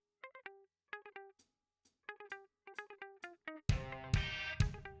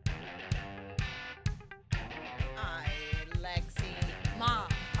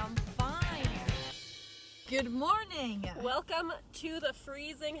Good morning. Welcome to the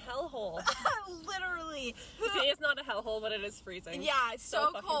freezing hellhole. Literally. See, it's not a hellhole, but it is freezing. Yeah, it's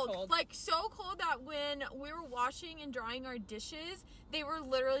so cold. Like, so cold that when we were washing and drying our dishes, they were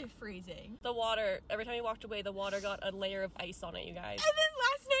literally freezing. The water, every time we walked away, the water got a layer of ice on it, you guys. And then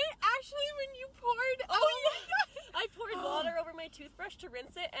last night, Ashley, when you poured... Oh my God. I poured water over my toothbrush to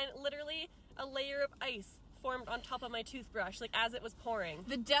rinse it, and literally a layer of ice formed on top of my toothbrush, like as it was pouring.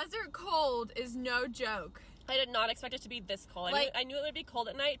 The desert cold is no joke. I did not expect it to be this cold. I knew it would be cold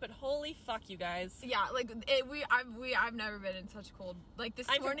at night, but holy fuck, you guys. Yeah, like I've never been in such cold. Like this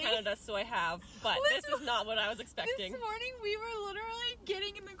morning. I'm from Canada, so I have, but this is not what I was expecting. This morning we were literally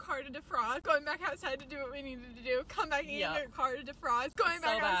getting in the car to defrost, going back outside to do what we needed to do, come back in the car to defrost, going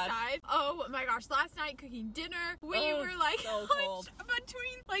back outside. Oh my gosh! Last night cooking dinner, we were like so cold.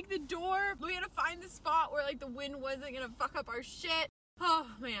 Between like the door. We had to find the spot where like the wind wasn't gonna fuck up our shit. Oh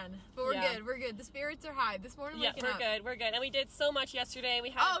man, but we're good. The spirits are high. This morning we're good. And we did so much yesterday. We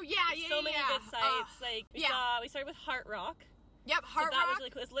had so many good sites. We started with Heart Rock. Yep, Heart Rock. That was really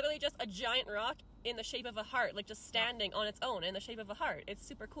cool. It's literally just a giant rock in the shape of a heart, like just standing on its own in the shape of a heart. It's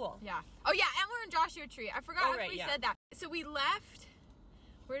super cool. Yeah. Oh yeah, and we're in Joshua Tree. I forgot if we said that. So we left.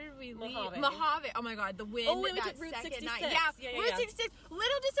 Where did we leave? Mojave. Oh my God, the wind. Oh, we went that to Route second 66. night. Yeah, Route 66.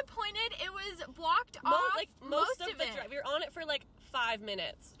 Little disappointed. It was blocked off. Like most of the drive. We were on it for like 5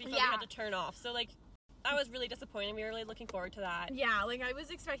 minutes before we had to turn off. So like, I was really disappointed. We were really looking forward to that. Yeah, like I was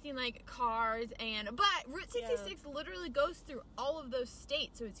expecting like cars but Route 66 literally goes through all of those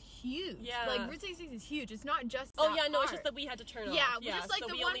states, so it's huge. Yeah. Like Route 66 is huge. It's not just that part. No, it's just that we had to turn off. Yeah, just like so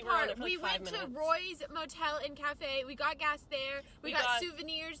the one part. We went to Roy's Motel and Cafe. We got gas there. We got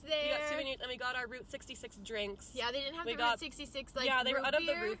souvenirs there. We got souvenirs and we got our Route 66 drinks. Yeah, they didn't have Route 66 like they were out of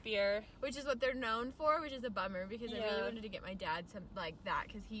the root beer, which is what they're known for, which is a bummer because I really wanted to get my dad some like that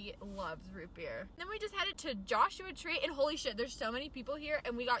because he loves root beer. Then we just headed to Joshua Tree, and holy shit, there's so many people here,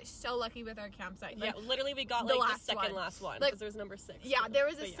 and we got so lucky with our campsite. Like, literally we got like the second last one because there was number 6. Yeah, there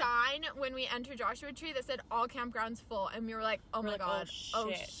was a sign when we entered Joshua Tree that said all campgrounds full, and we were like, oh my God, oh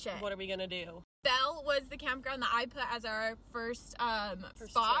shit. What are we gonna do? Bell was the campground that I put as our first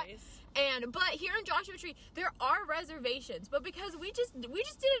spot. Choice. But here in Joshua Tree, there are reservations. But because we just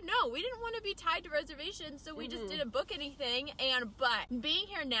didn't know. We didn't want to be tied to reservations, so we just didn't book anything. But being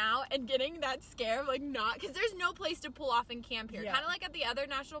here now and getting that scare of like because there's no place to pull off and camp here. Kind of like at the other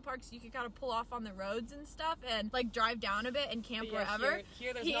national parks, you could kind of pull off on the roads and stuff and like drive down a bit and camp wherever.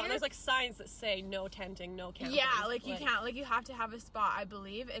 Here there's like signs that say no tenting, no camping. Yeah, like you can't, like you have to have a spot, I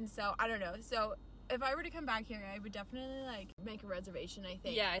believe. And so I don't know. So if I were to come back here, I would definitely like make a reservation, I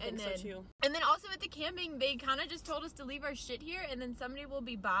think. Yeah, I think so too. And then also at the camping, they kind of just told us to leave our shit here, and then somebody will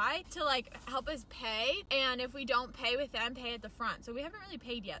be by to like help us pay. And if we don't pay with them, pay at the front. So we haven't really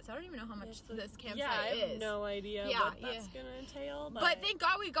paid yet. So I don't even know how much this campsite is. Yeah, I have no idea what that's gonna entail. But thank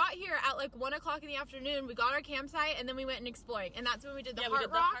God we got here at like 1 o'clock in the afternoon. We got our campsite, and then we went and exploring. And that's when we did the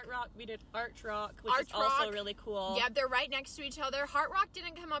Heart Rock. We did Arch Rock, which is also really cool. Yeah, they're right next to each other. Heart Rock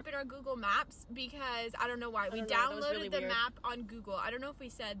didn't come up in our Google Maps because I don't know why. We downloaded the map on Google. I don't know if we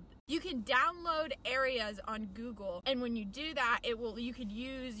said you can download areas on Google, and when you do that, you could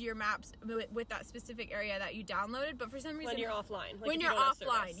use your maps with that specific area that you downloaded. But for some reason, when you're offline, like when you're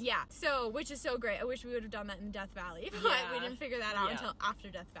offline, so which is so great. I wish we would have done that in Death Valley, but we didn't figure that out until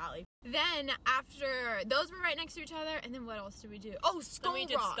after Death Valley. Then after those were right next to each other, and then what else did we do? Oh, Skull Rock. We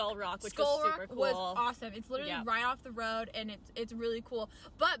did Skull Rock, which was super cool. Was awesome. It's literally right off the road, and it's really cool.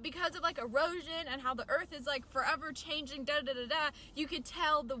 But because of like erosion and how the earth is like forever changing, you could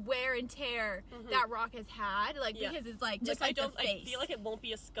tell the wear and tear that rock has had, because it's like just like the face. I feel like it won't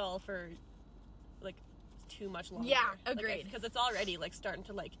be a skull for like too much longer. Yeah, agreed. Because it's already like starting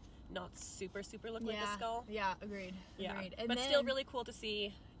to like not super look like a skull. Yeah, agreed. And but then, still really cool to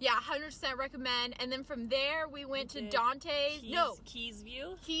see. Yeah, 100% recommend. And then from there we went to Dante's. Keys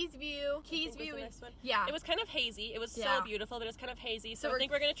View. Keys View. Nice one. Yeah. It was kind of hazy. It was so beautiful, but it was kind of hazy. So I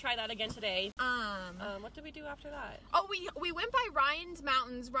think we're gonna try that again today. What did we do after that? Oh, we went by Ryan's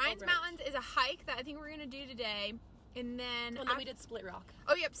Mountains. Ryan's Mountains is a hike that I think we're gonna do today. And then we did Split Rock.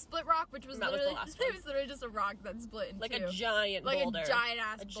 Oh, yep, Split Rock, which was literally the last one. It was literally just a rock that split in two. Like a giant boulder. Like a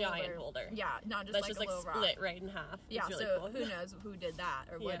giant-ass boulder. A giant boulder. Yeah, not just like a little rock. Split right in half. Yeah, it's really so cool. who knows who did that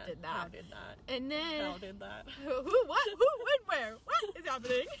or what did that. How did that. And then... How did that. Who, what, who, when, where? What is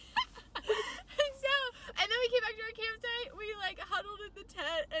happening? And then we came back to our campsite, we like huddled in the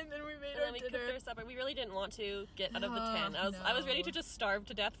tent, and then we made our dinner. Cooked our supper. We really didn't want to get out of the tent. I was ready to just starve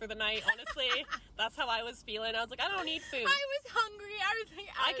to death for the night, honestly. That's how I was feeling. I was like, I don't need food. I was hungry. I was like,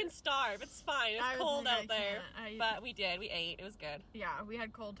 I can starve. It's fine. It's cold out there. But we did. We ate. It was good. Yeah, we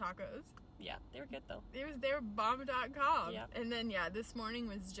had cold tacos. Yeah, they were good though. They were bomb.com. Yeah. And then, this morning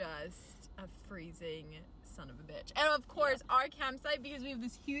was just a freezing son of a bitch. And of course, our campsite, because we have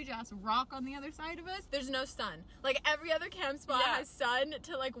this huge ass rock on the other side of us, there's no sun. Like, every other camp spot has sun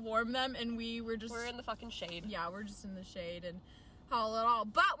to, like, warm them, and we're in the fucking shade. Yeah, we're just in the shade and haul it all.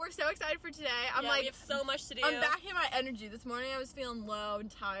 But we're so excited for today. I'm like, we have so much to do. I'm back in my energy. This morning I was feeling low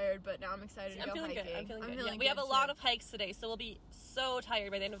and tired, but now I'm excited to go hiking. I'm feeling good. Feeling we have a lot of hikes today, so we'll be so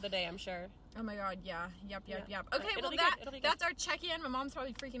tired by the end of the day, I'm sure. Oh my god, yeah. Yep. Okay, well, that's our check-in. My mom's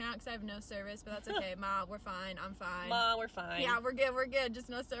probably freaking out because I have no service, but that's okay. Ma, we're fine. I'm fine. Ma, we're fine. Yeah, we're good. Just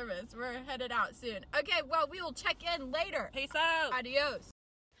no service. We're headed out soon. Okay, well, we will check in later. Peace out. Adios.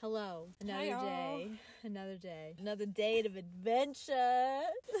 Hello. Another day of adventure.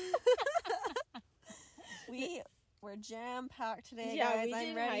 We were jam-packed today, yeah, guys.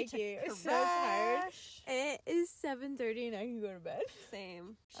 I'm ready to crash. So tired. And it is 7:30 and I can go to bed.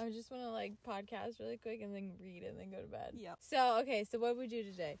 Same. I just want to like podcast really quick and then read and then go to bed. Yep. So what did we do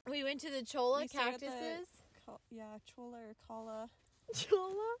today? We went to the Chola cactuses. Chola or Kala.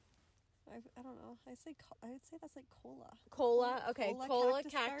 Chola? I don't know. I would say that's like cola. Cola. Okay. Cola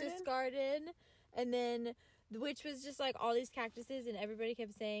cactus garden. And then, which was just like all these cactuses, and everybody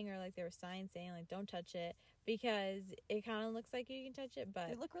kept saying, or like there were signs saying like don't touch it because it kind of looks like you can touch it, but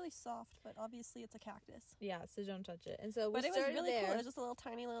they look really soft. But obviously it's a cactus. Yeah, so don't touch it. And so but it was really there. cool. It was just a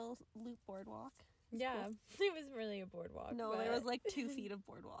tiny little loop boardwalk. Yeah, cool. It wasn't really a boardwalk. No, there was like 2 feet of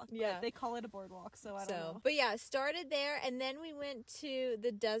boardwalk. Yeah. They call it a boardwalk, so I don't know. But yeah, started there, and then we went to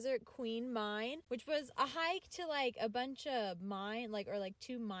the Desert Queen Mine, which was a hike to like a bunch of mine, like, or like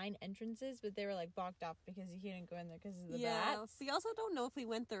 2 mine entrances, but they were like blocked off because you couldn't go in there because of the bats. We also don't know if we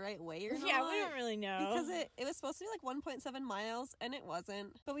went the right way or not. Yeah, we don't really know. Because it was supposed to be like 1.7 miles, and it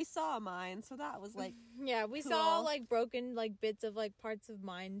wasn't. But we saw a mine, so that was like yeah, we cool. saw like broken like bits of like parts of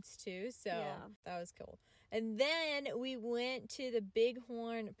mines too, so that was cool. And then we went to the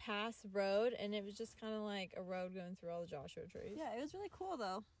Bighorn Pass Road, and it was just kind of like a road going through all the Joshua trees. Yeah, it was really cool,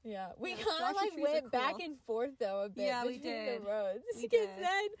 though. Yeah, we kind of like went back and forth, though, a bit between the roads. Because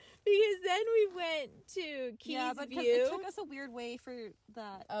then we went to Keys View. It took us a weird way for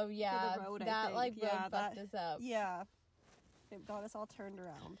that. Oh, yeah. For the road, that, like, road fucked us up. Yeah. It got us all turned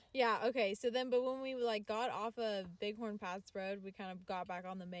around. Yeah, okay. So then, but when we like got off of Bighorn Pass Road, we kind of got back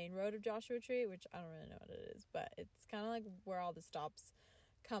on the main road of Joshua Tree, which I don't really know what it is, but it's kind of like where all the stops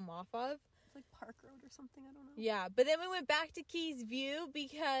come off of. It's like Park Road or something, I don't know. Yeah, but then we went back to Keys View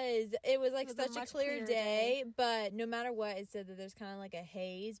because it was like such a clear day, but no matter what, it said that there's kind of like a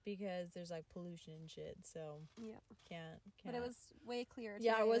haze because there's like pollution and shit, so can't. But it was way clear today.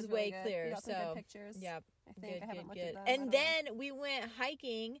 Yeah, it was way really clear. We got some good pictures. Yeah. I think I haven't looked at them. And then we went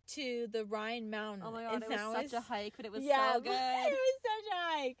hiking to the Ryan Mountain. Oh my god, it was such a hike, but it was so good. It was such a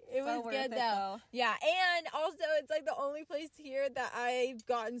hike. It was good though. Yeah, and also it's like the only place here that I've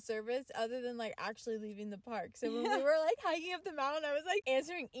gotten service other than like actually leaving the park. So when we were like hiking up the mountain, I was like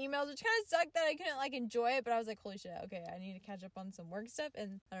answering emails, which kind of sucked that I couldn't like enjoy it, but I was like, holy shit, okay, I need to catch up on some work stuff,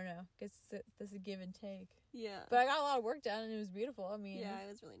 and I don't know, guess this is a give and take. Yeah. But I got a lot of work done and it was beautiful. I mean, yeah, it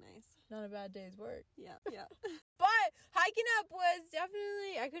was really nice. Not a bad day's work. Yeah. But hiking up was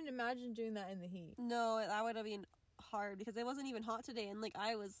definitely, I couldn't imagine doing that in the heat. No, that would have been hard because it wasn't even hot today, and like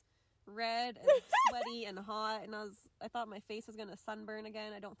I was red and sweaty and hot, and I thought my face was gonna sunburn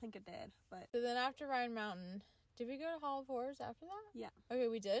again. I don't think it did, but so then after Ryan Mountain, did we go to Hall of Horrors after that? Yeah. Okay,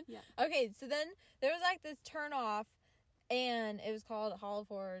 we did? Yeah. Okay, so then there was like this turn off, and it was called Hall of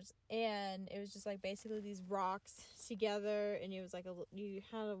Horrors, and it was just like basically these rocks together, and it was like you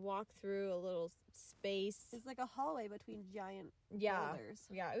had to walk through a little space. It's like a hallway between giant boulders.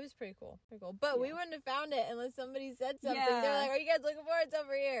 Yeah, it was pretty cool. But we wouldn't have found it unless somebody said something. They're like, "Are you guys looking for it? It's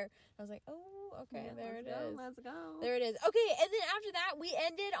over here." I was like, "Oh, okay, there it is. Let's go. There it is." Okay, and then after that, we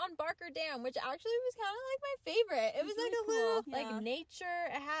ended on Barker Dam, which actually was kind of like my favorite. It was like really a little cool. like nature.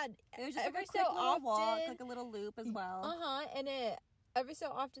 It was just every like a quick so little often walk, like a little loop as well. And every so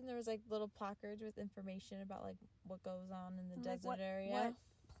often there was like little placards with information about like what goes on in the desert area. What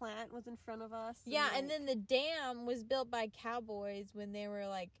plant was in front of us? And then the dam was built by cowboys when they were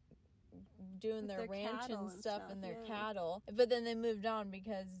like doing their ranch and stuff and their cattle, but then they moved on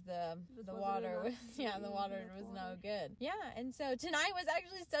because the water was no good. And so tonight was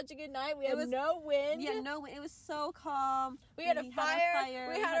actually such a good night. We had no wind. It was so calm. We had a fire.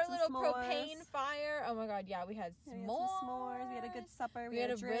 We had our little propane fire. Oh my god, we had s'mores. We had a good supper. We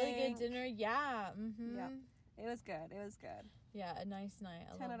had a really good dinner. It was good. Yeah, a nice night.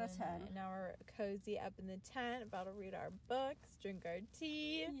 10 out of 10. And now we're cozy up in the tent, about to read our books, drink our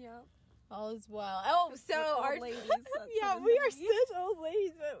tea. Yep. All is well. Oh, so We're our old ladies. That's yeah, so we are funny. such old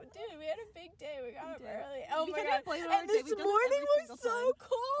ladies, but dude, we had a big day. We got up did. early. Oh We my cannot god! blame it on And our day. this We've done this morning every was single so time.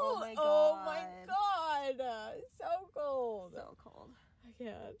 cold. Oh my god! So cold. So cold. I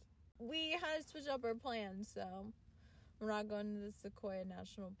can't. We had to switch up our plans, so we're not going to the Sequoia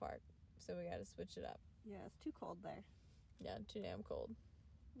National Park. So we got to switch it up. Yeah, it's too cold there. Yeah, too damn cold.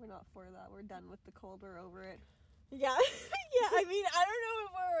 We're not for that. We're done with the cold. We're over it. Yeah, yeah. I mean, I don't know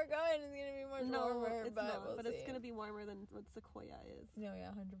if where we're going is gonna be much warmer, it's but not. we'll But see. it's gonna be warmer than what Sequoia is. No,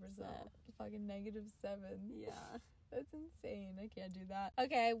 yeah, 100%. Fucking -7. Yeah. That's insane. I can't do that.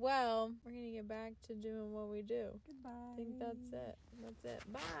 Okay, well, we're gonna get back to doing what we do. Goodbye. I think that's it. That's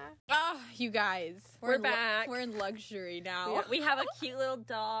it. Bye. Ah, you guys. We're back. We're in luxury now. We have a cute little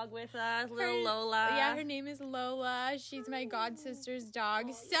dog with us, little Her- Lola. Yeah, her name is Lola. She's my god sister's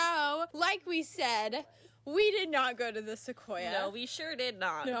dog. So, like we said, we did not go to the Sequoia. No, we sure did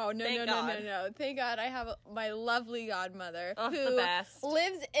not. No. Thank God. Thank God I have my lovely godmother Oh, who the best.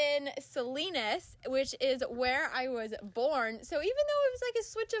 lives in Salinas, which is where I was born. So even though it was like a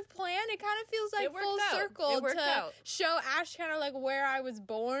switch of plan, it kind of feels like It worked full out. circle It worked to out. show Ash kind of like where I was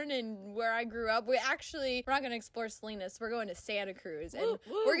born and where I grew up. We're not going to explore Salinas. We're going to Santa Cruz. And Woo,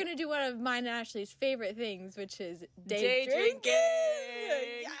 woo. we're going to do one of mine and Ashley's favorite things, which is Day drinking.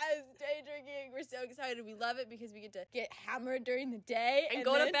 Yes, day drinking. We're so excited. We love it because we get to get hammered during the day And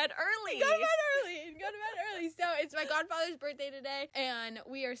go then to bed early. Go to bed early. So it's my godfather's birthday today, and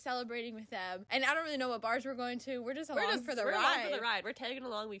we are celebrating with them. And I don't really know what bars we're going to. We're just along for the we're ride. along for the ride. We're tagging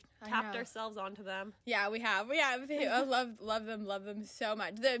along. We've I tapped know. ourselves onto them. Yeah, we have. I love them so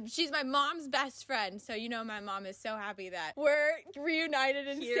much. She's my mom's best friend, so you know my mom is so happy that we're reunited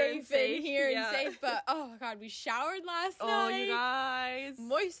and safe here yeah. and safe. But oh my god, we showered last Oh, night. you guys.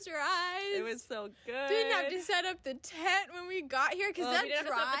 Moisturized. It was so good. Didn't have to set up the tent when we got here because that we didn't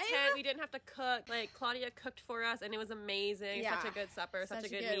drive. have to set up the tent. We didn't have to cook. Like, Claudia cooked for us, and it was amazing. Yeah. Such a good supper. Such a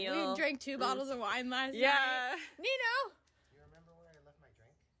good We meal. drank 2 bottles of wine last Yeah. night. Nino. Do you remember where I left my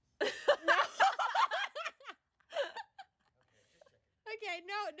drink? Okay,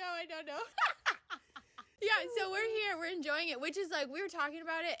 no, I don't know. Yeah, so we're here, we're enjoying it, which is like, we were talking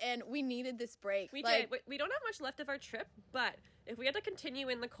about it, and we needed this break. We like, did. We don't have much left of our trip, but if we had to continue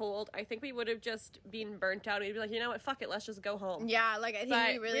in the cold, I think we would have just been burnt out. We'd be like, you know what, fuck it, let's just go home. Yeah, like, I think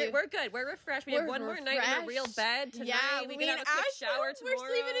But we really... we're good. We're refreshed. We have one more night in a real bed tonight. Yeah, we me can have and a quick Ash, shower tomorrow. We're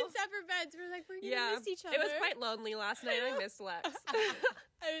sleeping in separate beds. We're like, we're gonna miss each other. It was quite lonely last night. I missed Lex.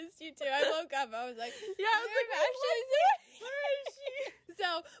 I missed you too. I woke up, I was like, Yeah, I was like, where is she?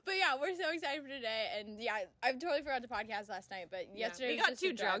 So, but yeah, we're so excited for today, and yeah, I totally forgot to podcast last night, but Yeah, yesterday we was got just too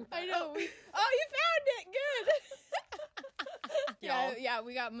a drag. drunk. I know. Oh, you found it. Good. Yeah,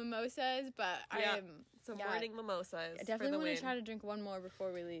 we got mimosas, but Yeah. I am Some Yeah. morning mimosas. I definitely want to try to drink one more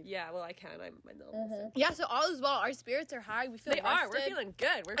before we leave. Yeah, well, I can. I'm Yeah, so all is well. Our spirits are high. We feel They are. rested. We're feeling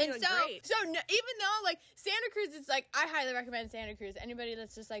good. We're And feeling great. so even though like Santa Cruz, it's like I highly recommend Santa Cruz. Anybody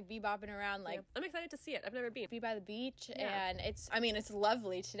that's just like bebopping around, like I'm excited to see it. I've never been. be by the beach, Yeah. and it's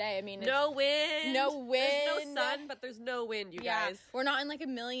lovely today. I mean, No wind. no There's wind. no sun, but there's no wind, you guys. We're not in like a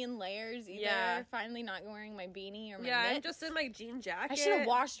million layers either. Yeah. Finally not wearing my beanie or my Yeah, mitts. I'm just in my jean jacket. I should have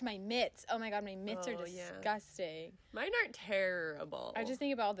washed my mitts. Oh my god, my mitts are Oh, yeah. disgusting. Mine aren't terrible. I just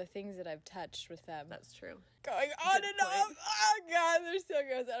think about all the things that I've touched with them. That's true. Going on Good and point. off. Oh god, they're so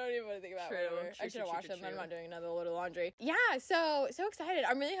gross. I don't even want to think about True, it. Whatever. true, I should have true, washed true, them. I'm true. not doing another load of laundry. Yeah, so excited.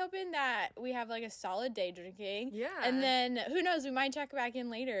 I'm really hoping that we have like a solid day drinking. Yeah. And then who knows? We might check back in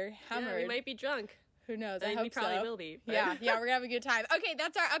later. Hammered. Yeah, we might be drunk. Who knows? I I mean, hope we probably so. will be. but- Yeah, we're gonna have a good time. Okay,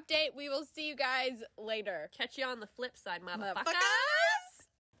 that's our update. We will see you guys later. Catch you on the flip side, motherfuckers. Motherfuckers!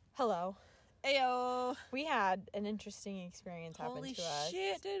 Hello. Ayo. We had an interesting experience happen Holy to us.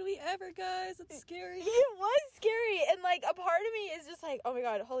 shit, did we ever, guys? It's scary. It was scary, and like a part of me is just like, oh my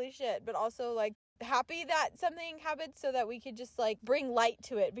god, holy shit, but also like happy that something happened so that we could just like bring light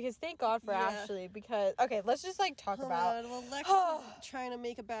to it, because thank God for Yeah. Ashley, because okay, let's just like talk Hold about on. Well, Lex is trying to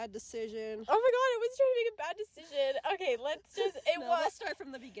make a bad decision. oh my god, I was trying to make a bad decision. Okay, let's just No, was let's start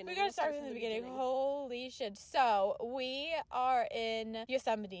from the beginning. we gotta We'll start from the beginning. Holy shit. So, we are in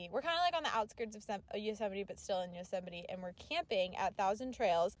Yosemite. We're kind of like on the outskirts of Yosemite, but still in Yosemite, and we're camping at Thousand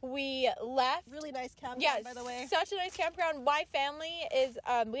Trails. We left. Really nice campground, Yes, by the way. such a nice campground. My family is,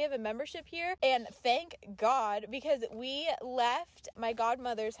 we have a membership here, and thank God, because we left my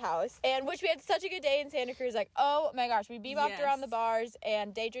godmother's house, and which we had such a good day in Santa Cruz. Like, oh my gosh, we bebopped around the Yes. bars,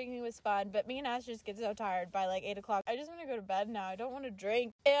 and day drinking was fun, but me and Ash just get so tired by like 8 o'clock. I just want to go to bed now. I don't want to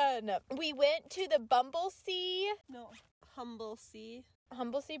drink. And we went to the Bumblesea. No, Humble Sea.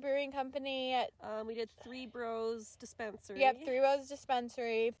 Humble Sea Brewing Company. We did Three Bros Dispensary. Yep, Three Rose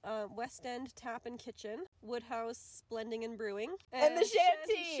Dispensary. West End Tap and Kitchen. Woodhouse Blending and Brewing. And the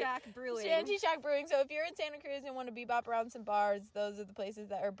Shanty Shack Brewing. Shanty Shack Brewing. So if you're in Santa Cruz and want to bebop around some bars, those are the places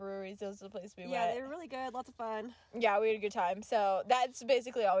that are breweries. Those are the places we Yeah, went. they were really good. Lots of fun. Yeah, we had a good time. So that's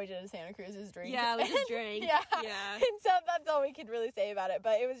basically all we did in Santa Cruz is drink. Yeah, we just drank. Yeah. Yeah. And so that's all we could really say about it.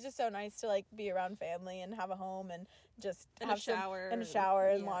 But it was just so nice to like be around family and have a home and just And have a shower. and a shower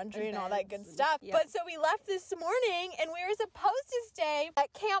and yeah, laundry and and all that good beds and- stuff. yeah. But so we left this morning and we were supposed to stay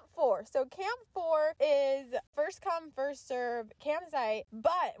at Camp 4. So Camp 4 is first come, first serve campsite.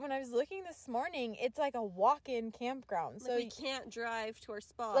 But when I was looking this morning, it's like a walk-in campground. Like, So we can't drive to our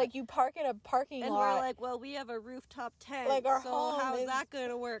spot. like you park in a parking and lot. we're like, well, we have a rooftop tent. Like, our so home how's is- that going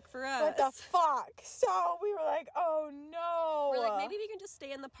to work for us? what the fuck? So we were like, oh no. We're like, maybe we can just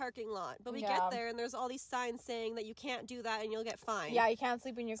stay in the parking lot. But we Yeah. get there and there's all these signs saying that you can't do that and you'll get fined. Yeah, you can't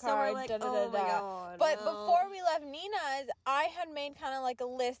sleep in your So car. we're like, da, da, oh da, my da. god. But no. before we left Nina's, I had made kind of like a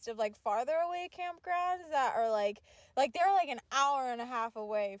list of like farther away campgrounds that are like they're like an hour and a half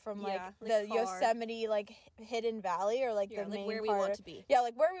away from like Yeah, the like far. Yosemite like hidden valley or like Yeah, the like main where we part. want to be. Yeah,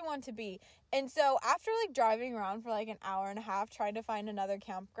 like where we want to be. And so after like driving around for like an hour and a half trying to find another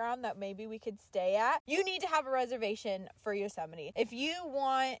campground that maybe we could stay at, you need to have a reservation for Yosemite. If you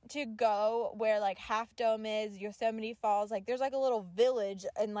want to go where like Half Dome is, Yosemite Falls, like there's like a little village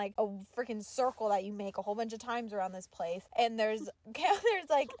and like a freaking circle that you make a whole bunch of times around this place. And there's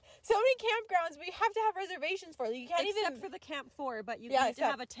like so many campgrounds we have to have reservations for. You can't Except even for the Camp 4, but you Yeah, need to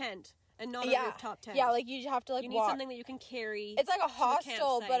except- have a tent and not a yeah, rooftop tent. yeah, like you have to like you need walk. something that you can carry. It's like a the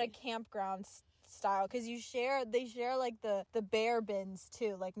hostel, but a campsite. campground style because they share like the bear bins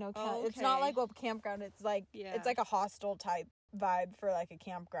too. Like no, Oh, it's not okay. like a campground. It's like Yeah. it's like a hostel type vibe for like a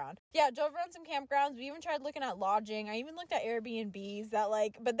campground. Yeah, drove around some campgrounds. We even tried looking at lodging. I even looked at Airbnbs that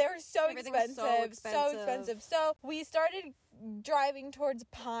like, but they were so Everything was expensive, so so expensive. expensive. So we started driving towards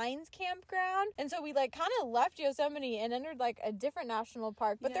Pines Campground, and so we like kind of left Yosemite and entered like a different national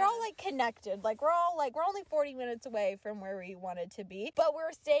park, but they're all Yeah. like connected. Like we're only 40 minutes away from where we wanted to be, but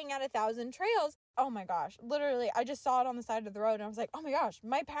we're staying at 1,000 Trails. Oh my gosh, literally I just saw it on the side of the road and I was like, oh my gosh,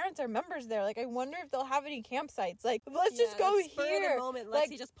 my parents are members there. Like I wonder if they'll have any campsites. Like let's just go like, spur of the here. moment,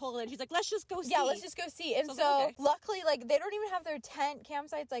 Like- Lexi just pulled in. She's like, let's just go see. Yeah, let's just go see. And So I was so, like, okay. luckily, like, they don't even have their tent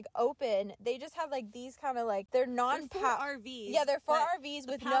campsites, like, open. They just have, like, these kind of, like, they're They're non-power. for RVs. Yeah, they're for but RVs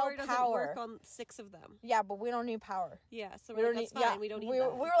the with power no doesn't power. work on 6 of them. Yeah, but we don't need power. Yeah, so We we're don't like, need, that's fine. yeah, We don't need we,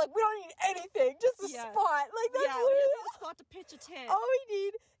 that. we were like, we don't need anything, just a Yeah. spot. Like, that's yeah, we literally just have a spot to pitch a tent. all we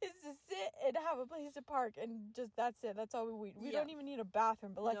need is to sit and have a place to park, and just that's it. That's all we need. We Yeah. don't even need a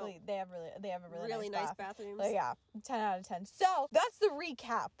bathroom, but luckily they have a really nice bath. bathrooms. Like, yeah, 10 out of 10. So that's the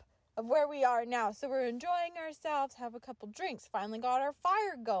recap of where we are now. So we're enjoying ourselves, have a couple drinks, finally got our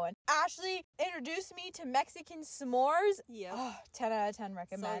fire going. Ashley introduced me to Mexican s'mores. Yeah. Oh, 10 out of 10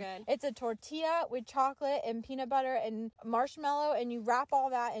 recommend. good. It's a tortilla with chocolate and peanut butter and marshmallow, and you wrap all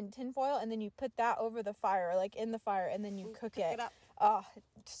that in tinfoil, and then you put that over the fire, like in the fire, and then you cook it. up. Oh,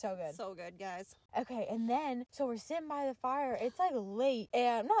 it's so good. So good, guys. Okay, and then so we're sitting by the fire. It's like late,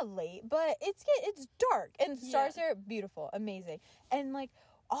 and not late, but it's dark, and the stars Yeah. are beautiful, amazing, and like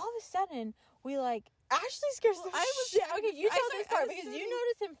all of a sudden we like Ashley scares the I was shit. scared. Okay, you I tell started- this I part was because you starting-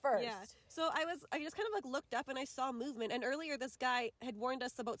 noticed him first. Yeah. So I just kind of like looked up and I saw movement. And earlier this guy had warned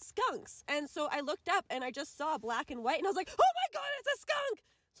us about skunks. And so I looked up and I just saw black and white and I was like, oh my God, it's a skunk.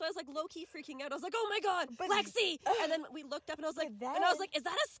 So I was like low key freaking out. I was like, oh my God, But- Lexi. And then we looked up and I was like, But and I was then- like, is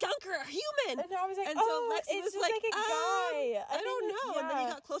that a skunk or a human? And I was like, And so oh, Lexi it's was just like, like a guy. I don't know. And then he yeah.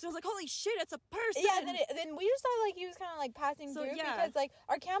 got closer. I was like, holy shit, it's a person. Yeah, and then we just thought like he was kind of like passing So, through yeah. because like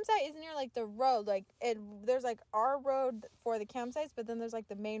our campsite is near like the road, like there's like our road for the campsites, but then there's like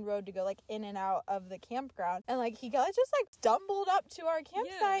the main road to go like in and out of the campground, and like he just like stumbled up to our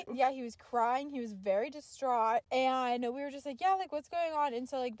campsite. Yeah, he was crying, he was very distraught, and we were just like, yeah, like what's going on? And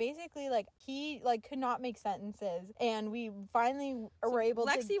so like basically like he like could not make sentences, and we finally were able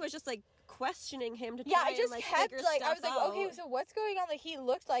to. Lexi was just like questioning him to try Yeah, I just and, like, kept figure like I stuff was like, out. okay, so what's going on? Like he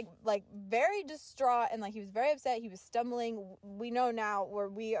looked like very distraught and like he was very upset. He was stumbling. We know now, where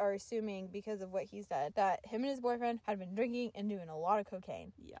we are assuming because of what he said, that him and his boyfriend had been drinking and doing a lot of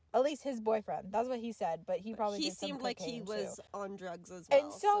cocaine. Yeah. At least his boyfriend. That's what he said, but he probably he did some seemed like he cocaine, was too. on drugs as well.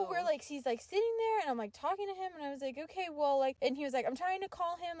 And so we're like, he's like sitting there and I'm like talking to him and I was like, okay, well, like, and he was like, I'm trying to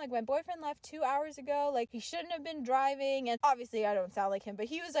call him. Like, my boyfriend left 2 hours ago. Like, he shouldn't have been driving. And obviously, I don't sound like him, but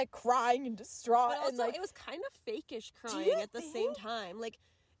he was like crying and distraught. But also, and like, it was kind of fakeish you crying at the same think? time. Like,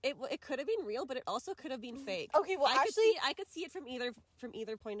 it could have been real, but it also could have been fake. Okay, well, I could see it from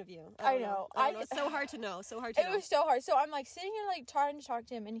either point of view. I know. It's so hard to know. It was so hard. So I'm like sitting here like trying to talk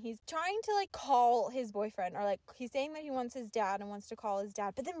to him, and he's trying to like call his boyfriend, or like he's saying that he wants his dad and wants to call his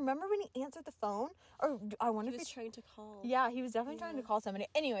dad. But then remember when he answered the phone, or I wonder he if was trying to call. Yeah, he was definitely trying to call somebody.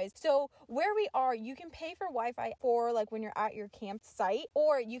 Anyways, so where we are, you can pay for Wi-Fi for like when you're at your campsite,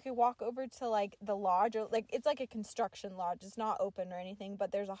 or you could walk over to like the lodge, or like it's like a construction lodge. It's not open or anything,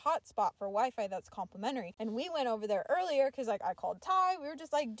 but there's a hotspot for Wi-Fi that's complimentary. And we went over there earlier because like I called Ty. We were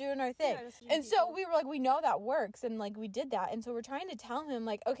just like doing our thing. Yeah, and so we were like, we know that works, and like we did that. And so we're trying to tell him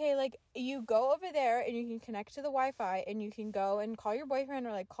like, okay, like you go over there and you can connect to the Wi-Fi and you can go and call your boyfriend,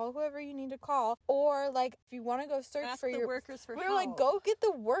 or like call whoever you need to call, or like if you want to go search Ask for the your workers for we help. were like, go get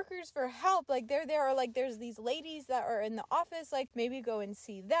the workers for help. Like they're there, or like there's these ladies that are in the office, like maybe go and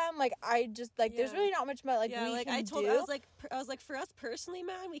see them. Like I just like there's really not much more like we can do. I was like, for us personally,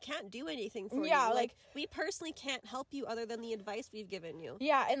 man, we can't do anything for you. Yeah, like we personally can't help you other than the advice we've given you.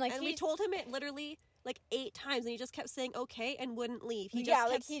 Yeah, and like we told him it literally like 8 times, and he just kept saying okay and wouldn't leave. He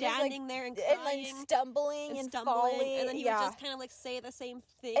just kept standing there and crying, and like stumbling and falling, and then he would just kind of like say the same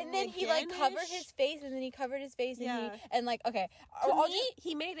thing. And then he like covered his face, and then he covered his face, and like okay. To me,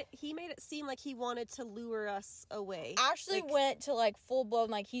 he made it seem like he wanted to lure us away. Ashley went to like full blown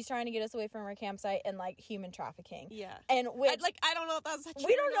like he's trying to get us away from our campsite and like human trafficking. Yeah, and I don't know if that's true.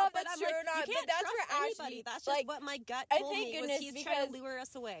 We don't know if but that's I'm true like, or not. You But can't that's trust where anybody. Ashley, That's like, just what my gut told me. He's trying to lure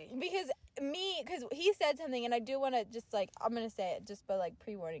us away. Because he said something, and I do want to just like I'm gonna say it just by like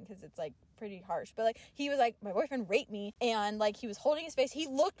pre-warning because it's like pretty harsh, but like he was like, my boyfriend raped me, and like he was holding his face. He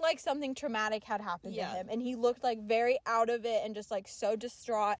looked like something traumatic had happened to him, and he looked like very out of it and just like so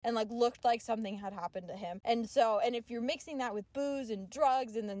distraught, and like looked like something had happened to him. And if you're mixing that with booze and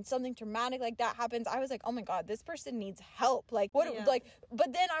drugs, and then something traumatic like that happens, I was like, oh my god, this person needs help. Like what like,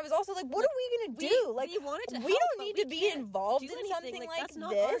 but then I was also like, what are we gonna do? Like we don't need to be involved in something like that's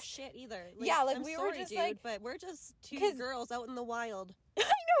not this. Our shit either. Like, yeah, like I'm we sorry, were just dude, like, but we're just 2 girls out in the wild. I know,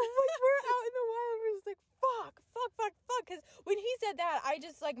 like we're out in the wild, we're just like, fuck, because when he said that, I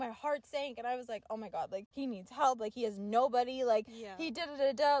just, like, my heart sank, and I was like, oh my god, like, he needs help, like, he has nobody, like, he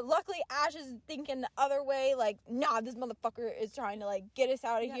da-da-da-da. Luckily, Ash is thinking the other way, like, nah, this motherfucker is trying to, like, get us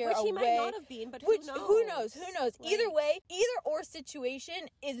out of here, which away. He might not have been, but who knows? Like, either way, either or situation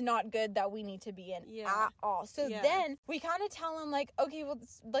is not good that we need to be in at all. So then, we kind of tell him, like, okay, well,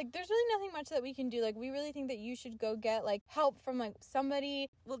 like, there's really nothing much that we can do, like, we really think that you should go get, like, help from, like, somebody.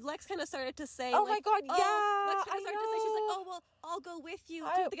 Well, Lex kind of started to say, oh like, my god, Lex kind of started to say, she's like, oh, well, I'll go with you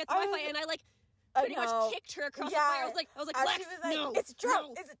to get the Wi-Fi, and I, like, pretty much kicked her across the fire. I was like, Lex, no, it's a trap.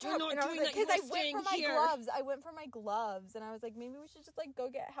 No, it's a trap. You're not doing that. Because I went for my here. gloves. I went for my gloves, and I was like, maybe we should just like go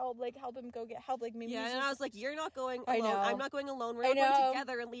get help. Like help him go get help. Like maybe. Yeah, and I was like, you're not going alone. I know. I'm not going alone. We're not going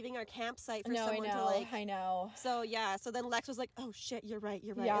together and leaving our campsite for someone to like. I know. So yeah, so then Lex was like, oh shit, you're right.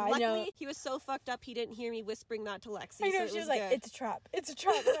 Yeah, and luckily, he was so fucked up he didn't hear me whispering that to Lexi. I know. So she was like, it's a trap. It's a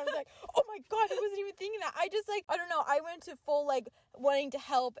trap. And I was like, oh my god, I wasn't even thinking that. I just like, I don't know. I went to full like wanting to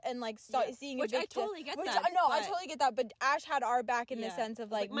help and like start seeing which a I totally get that. I totally get that, but Ash had our back in the sense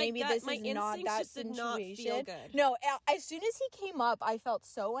of like maybe this is not that situation. Not feel good. No, as soon as he came up, I felt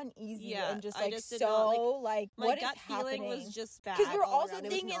so uneasy and just like my what gut is feeling happening? was just bad. Because we were also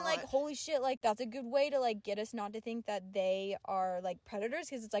thinking like, holy shit, like that's a good way to like get us not to think that they are like predators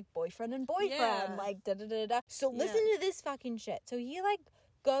because it's like boyfriend and boyfriend, like da da da da. So listen to this fucking shit. So he like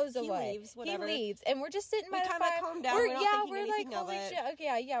goes away. He leaves, and we're just sitting by the fire. We kind of calmed down. We're like, holy shit.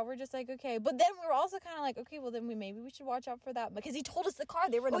 Okay, we're just like, okay. But then we were also kind of like, okay, well then maybe we should watch out for that because he told us the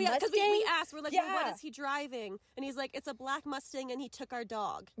car. They were in a Mustang. Because we asked, we're like, well, what is he driving? And he's like, it's a black Mustang, and he took our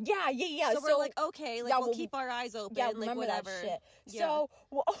dog. Yeah. So we're like, okay, like we'll keep our eyes open. Yeah, like remember whatever. that shit. Yeah. So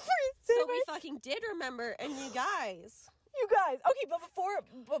we fucking did remember, and you guys. Okay, but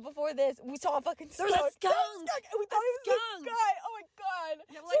before this, we saw a fucking skunk. There's a skunk. We thought it was a skunk. Oh my god.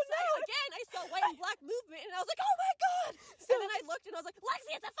 Yeah, well, I saw white and black movement, and I was like, oh my god. And then I looked, and I was like,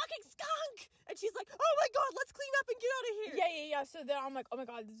 Lexi, it's a fucking skunk. And she's like, oh my god, let's clean up and get out of here. Yeah. So then I'm like, oh my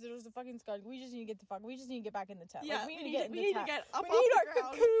god, there's a fucking skunk. We just need to get back in the tent. Yeah, like, we need to get up. We need our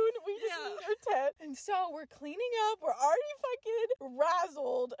cocoon. We just need our tent. And so we're cleaning up. We're already fucking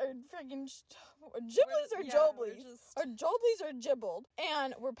razzled or freaking giblets or joblies. Or joblies or gibbled.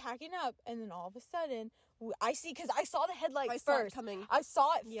 And we're packing up, and then all of a sudden, I see, because I saw the headlight first. I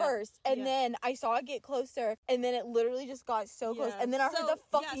saw it first, and then I saw it get closer, and then it literally just got so close, and then I heard the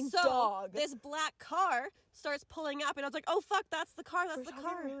fucking dog. This black car starts pulling up, and I was like, oh fuck, that's the car, that's the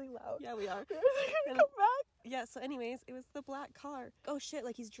car. Really loud. Yeah, we are. Come back. Yeah, so anyways, it was the black car. Oh shit,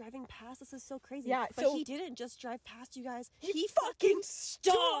 like he's driving past. This is so crazy. Yeah, but so- he didn't just drive past you guys. He fucking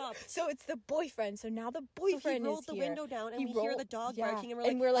stopped. So it's the boyfriend. So now the So boyfriend he rolled is the here. window down, and He we hear rolled- the dog yeah. barking, and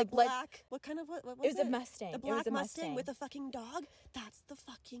And we're we're like, like, a black. What kind of what was It was a Mustang. A It was black a Mustang with Mustang. a fucking dog. That's the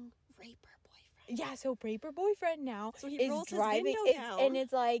fucking raper boyfriend. Yeah, so raper boyfriend now So he is rolls his driving, window down. and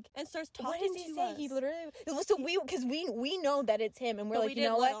it's like, And starts what talking does he to say? us. He literally, so because we know that it's him, and we're But like, we you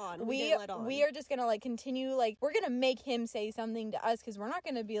know didn't what, let on. We didn't let on. we are just gonna like continue, like we're gonna make him say something to us, because we're not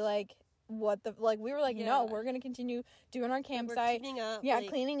gonna be like, what the, like we were like, no, Yeah. we're gonna continue doing our And we're campsite. cleaning up. Yeah, like,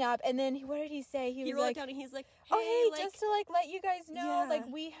 cleaning up, and then what did he say? He was rolled like, it down, and he's like, oh hey, like, just to like let you guys know, Yeah. like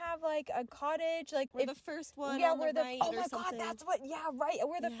we have like a cottage, like we're if the first one yeah, on we're the right oh or my something. god, that's what, yeah, right,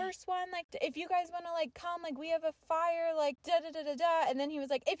 we're the Yeah. first one, like if you guys want to like come, like we have a fire, like da da da da da, and then he was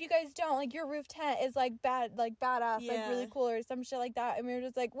like, if you guys don't, like your roof tent is like badass, like Yeah. really cool or some shit like that, and we were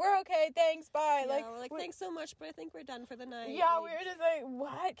just like, we're okay, thanks, bye. Yeah, Like we're like, thanks so much, but I think we're done for the night. yeah, like, we were just like,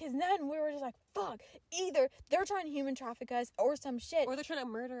 what? Because then we were just like, fuck, either they're trying to human traffic us or some shit, or they're trying to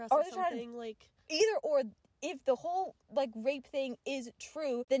murder us Or or they're trying to- something. Like, either or. If the whole like rape thing is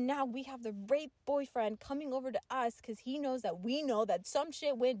true, then now we have the rape boyfriend coming over to us because he knows that we know that some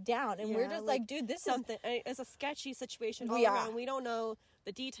shit went down, and we're Yeah, just like, like, dude, this something. It's a sketchy situation all Yeah. around. We don't know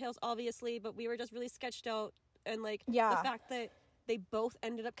the details, obviously, but we were just really sketched out, and like Yeah. the fact that they both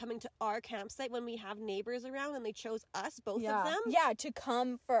ended up coming to our campsite when we have neighbors around, and they chose us, both of them. Yeah, to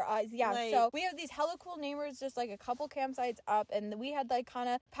come for us. Yeah, Like- so we have these hella cool neighbors, just like a couple campsites up, and we had like kind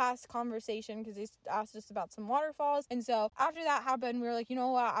of past conversation because they asked us about some waterfalls. And so after that happened, we were like, you know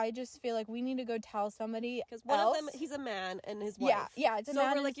what? I just feel like we need to go tell somebody Because one else. of them, he's a man, and his wife. Yeah, it's a so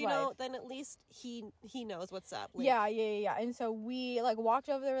man we're and like, his you know, wife. then at least he knows what's up. Like, Yeah. And so we like walked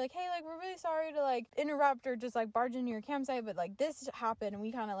over there, like, hey, like we're really sorry to like interrupt or just like barge into your campsite, but like this happened, and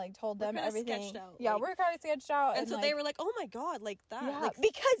we kind of like told We're them kinda everything. sketched out, Yeah, like- we're kind of sketched out, And so like, they were like, oh my god, like that. yeah, Like,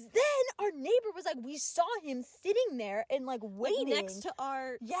 because then our neighbor was like, we saw him sitting there and like waiting next to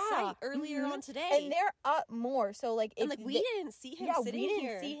our Yeah. site earlier Mhm. on today. and they're up more. So like, And if like we they- didn't see him yeah, sitting we didn't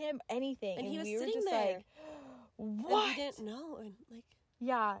here. see him anything, And he was we were sitting just there. like, And what? we didn't know. And like,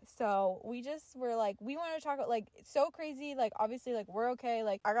 Yeah, so we just were like, we want to talk about, like, it's so crazy, like, obviously, like, we're okay,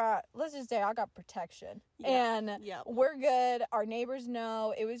 like, let's just say I got protection, Yeah, and yeah. we're good, our neighbors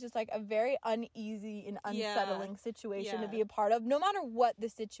know. It was just, like, a very uneasy and unsettling situation to yeah. be a part of, no matter what the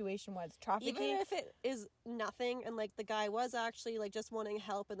situation was, trafficking. even if it is nothing, and like the guy was actually like just wanting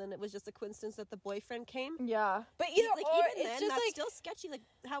help, and then it was just a coincidence that the boyfriend came. Yeah, but either Like or, even it's then, just, that's like, still sketchy. Like,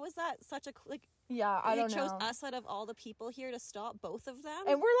 how is that such a like? yeah, I they don't chose know. us out of all the people here to stop both of them.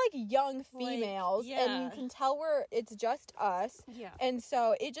 And we're, like, young females, and yeah. you can tell it's just us. yeah, And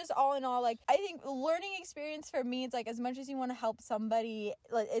so it just all in all, like, I think learning experience for me, it's like as much as you want to help somebody,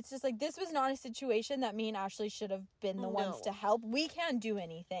 like it's just like this was not a situation that me and Ashley should have been the ones No. to help. We can't do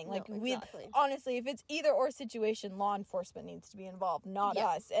anything. No, Like exactly. honestly, if it's either or situation, law enforcement needs to be involved, not Yeah.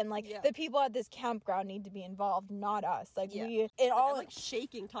 us. And like Yeah. the people at this campground need to be involved, not us. Like Yeah. it all I'm like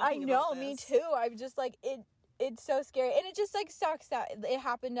shaking I talking know, about me this. too. I'm just like it's so scary, and it just like sucks that it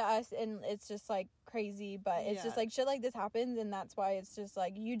happened to us, and it's just like crazy, but it's just Yeah. like shit like this happens, and that's why it's just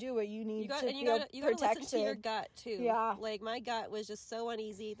like you do what you need You got to and you feel got you got to protected. listen to your gut too. Yeah. like my gut was just so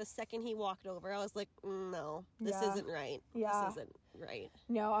uneasy. The second he walked over, I was like, no, this Yeah. isn't right. Yeah. This isn't right.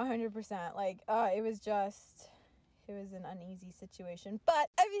 No, 100%. Like it was an uneasy situation, but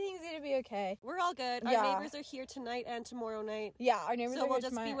everything's gonna be okay. We're all good. Yeah. Our neighbors are here tonight and tomorrow night. Yeah, our neighbors So are we'll here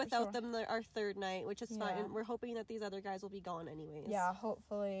just be tomorrow- without tomorrow. them our third night, which is fine. Yeah. And we're hoping that these other guys will be gone anyways. Yeah,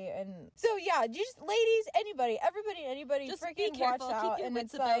 hopefully. And so yeah, just ladies, anybody, Just freaking be careful. watch out. Keep your And wits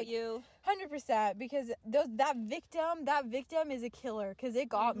it's about like, you. 100%, because that victim is a killer, because it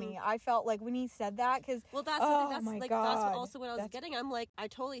got me. I felt like when he said that, because Well, that's Oh, that's my like God. that's also what I was That's- getting. I'm like, I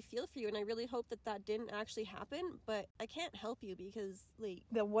totally feel for you, and I really hope that didn't actually happen. But I can't help you because like,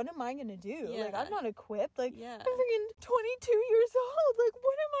 what am I gonna do? Like, Yeah. I'm not equipped. Like, yeah. I'm freaking 22 years old. Like,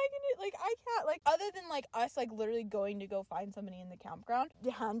 what am I gonna, like, I can't, like, other than like us like literally going to go find somebody in the campground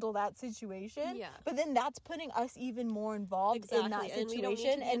to handle that situation. Yeah. But then that's putting us even more involved in that And we don't need to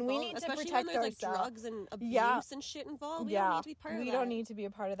situation, be and we involved, need to especially protect when there's ourselves. like drugs and abuse Yeah. and shit involved. We don't need to be part of that. we don't need to be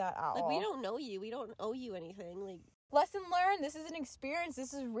a part of that at Like, all. we don't know you. We don't owe you anything. Like, Lesson learned. This is an experience.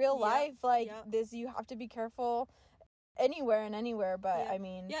 This is real Yeah, life. Like yeah. this, you have to be careful anywhere and anywhere. But Yeah. I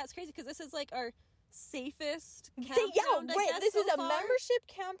mean, yeah, it's crazy because this is like our safest Yeah, campground, I wait, guess, this so is a far. membership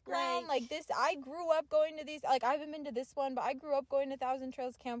campground. Like this, I grew up going to these. Like I haven't been to this one, but I grew up going to Thousand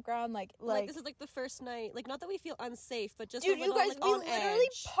Trails Campground. Like This is like the first night. Like, not that we feel unsafe, but just dude, a little, you guys, like, we on literally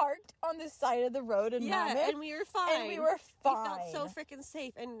edge. parked on the side of the road in Yeah, Mammoth, and we were fine. and we were fine. We felt so freaking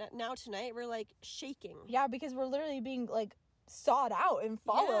safe, and now tonight we're like shaking. Yeah, because we're literally being like sought out and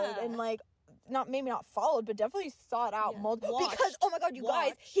followed, Yeah. and like maybe not followed, but definitely sought out Yeah. multiple. Watched. Because oh my god, you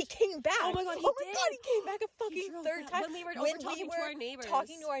guys, he came back. Oh my god, he oh my did. god, he came back a fucking drove third back. time When we were over talking to our neighbors.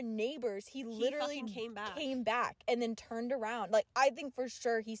 Talking to our neighbors, he literally fucking came back and then turned around. Like I think for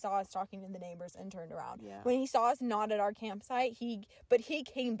sure he saw us talking to the neighbors and turned around. Yeah. When he saw us not at our campsite, he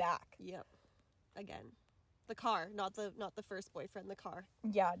came back. Yep. Again, the car, not the first boyfriend. The car.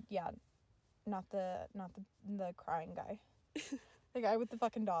 Yeah, not the crying guy. The guy with the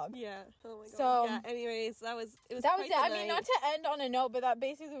fucking dog. Yeah. Oh my god. So- yeah. Anyways, it was That was quite it. I the mean, night. not to end on a note, but that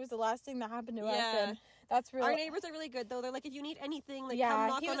basically was the last thing that happened to us, Yeah. and that's really Our neighbors are really good though. They're like, if you need anything, like Yeah, come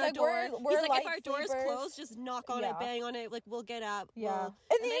knock he on was our like, door. we're He's like, light if our door's sleepers. closed, just knock on Yeah. it, bang on it. Like we'll get up. Yeah. We'll... And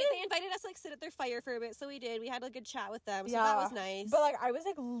And then- they invited us to, like, sit at their fire for a bit, so we did. We had a good chat with them, so that was nice. But like I was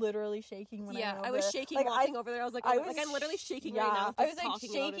like literally shaking when yeah, I went I over was there. shaking Like, walking over there. I was like, I oh, was I'm literally shaking yeah, right now. I just was like talking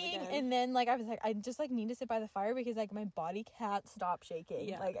about it shaking, again. and then like I was like, I just like need to sit by the fire because like my body can't stop shaking.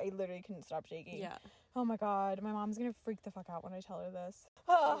 Yeah. Like I literally couldn't stop shaking. yeah, Oh my god, my mom's gonna freak the fuck out when I tell her this.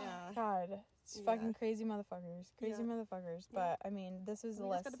 Oh Yeah. god, it's Yeah. fucking crazy motherfuckers, crazy Yeah. motherfuckers. But I mean, this is the you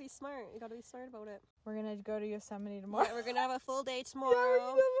list. just gotta be smart. You gotta be smart about it. We're gonna go to Yosemite tomorrow. Yeah, we're gonna have a full day Yeah, we're tomorrow. gonna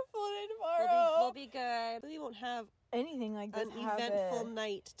have a full day tomorrow. We'll be good. We won't have Anything like this an eventful happen.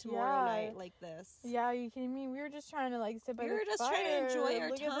 night tomorrow Yeah. night like this. Yeah, are you kidding me? We were just trying to like sit by We the were just fire, trying to enjoy our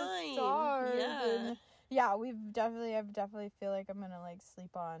look at the time. stars, Yeah. and yeah, I definitely feel like I'm gonna like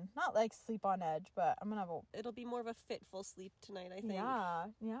sleep on, not like sleep on edge, but I'm gonna have a It'll be more of a fitful sleep tonight, I think.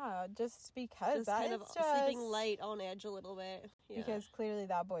 yeah, just because Just that kind is of just sleeping light on edge a little bit. Yeah. because clearly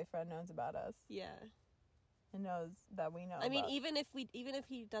that boyfriend knows about us yeah. and knows that we know. I mean, about- even if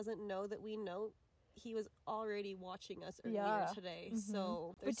he doesn't know that we know, he was already watching us earlier Yeah. today. Mhm.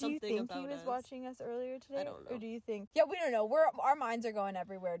 So But there's do you something think about he was us. watching us earlier today? don't Or know. do you think? Yeah, we don't know. Our minds are going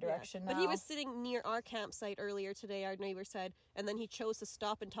everywhere Yeah. direction now. But he was sitting near our campsite earlier today, our neighbor said, and then he chose to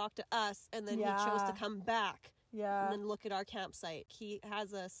stop and talk to us, and then he chose Yeah. to come back yeah, and then look at our campsite. He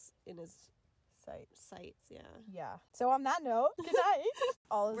has us in his sight. sights, yeah. Yeah. So on that note, good night.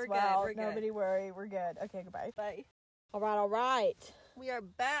 All is We're good, well. we're good. Nobody worry. We're good. Okay, goodbye. Bye. All right. We are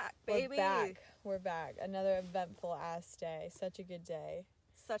back, baby. We're back. Another eventful ass day. Such a good day.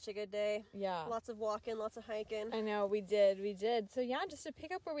 Such a good day. Yeah. Lots of walking, lots of hiking. I know, we did. So yeah, just to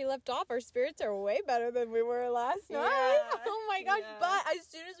pick up where we left off, our spirits are way better than we were last night. Yeah. Oh my gosh. Yeah. But as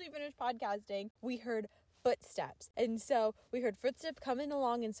soon as we finished podcasting, we heard footsteps. And so we heard footsteps coming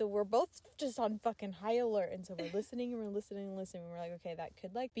along, and so we're both just on fucking high alert. And so we're listening and we're listening and listening. And we're like, okay, that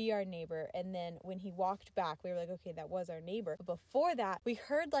could like be our neighbor. And then when he walked back, we were like, okay, that was our neighbor. But before that, we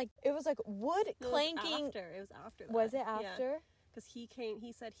heard like it was like wood clanking. It was after that. Was it Yeah. after? Because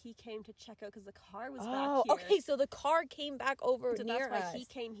he said he came to check out because the car was Oh, back here. okay. So the car came back over So near that's why us. he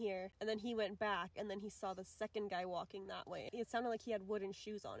came here, and then he went back, and then he saw the second guy walking that way. It sounded like he had wooden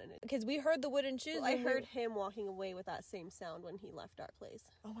shoes on in it. Because we heard the wooden shoes. Well, I and we- heard him walking away with that same sound when he left our place.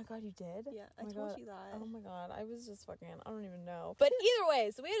 Oh my god, you did? Yeah, Oh I my told God. you that. Oh my god, I was just fucking, I don't even know. But either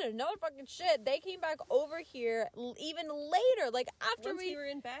way, so we had another fucking shit. They came back over here even later, like after Once we were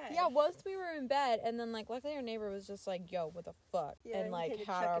in bed. yeah, once we were in bed, and then like luckily our neighbor was just like, "Yo, what the fuck?" Yeah, and he like came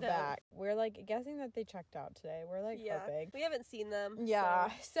to had check our it out. back. We're like guessing that they checked out today. We're like Yeah. hoping. We haven't seen them.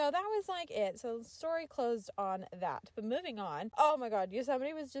 Yeah, so- so that was like it. So the story closed on that. But moving on. Oh my god,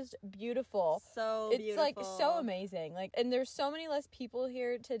 Yosemite was just beautiful. So It's beautiful. like so amazing. Like, and there's so many less people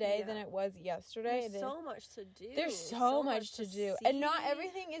here today Yeah. than it was yesterday. There's And so much to do. there's so much to do, and not see.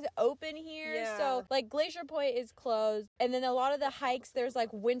 everything is open here. Yeah. So like Glacier Point is closed, and then a lot of the hikes there's like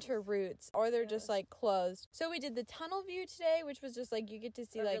winter routes, or they're Yeah. just like closed. So we did the tunnel view today, which was just like you get to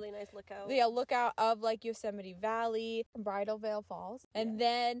see a like really nice lookout. the lookout of like Yosemite Valley, Bridal Veil Falls, and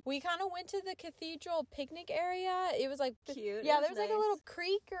then we kind of went to the cathedral picnic area. It was like Cute. yeah, It there was like a nice. little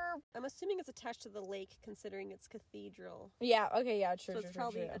creek or I'm assuming it's attached to the lake, considering it's cathedral. yeah, okay, yeah, true, So true, it's true,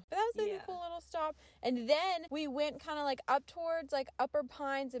 probably true. a- But that was like yeah. a cool little stop. And then we went kind of like up towards like Upper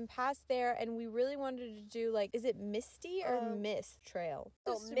Pines and past there, and we really wanted to do like, is it Misty or Mist Trail?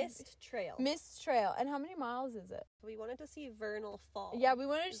 Oh, Just- Mist Trail. Mist Trail. And how many miles is it? We wanted to see Vernal Falls. Yeah, we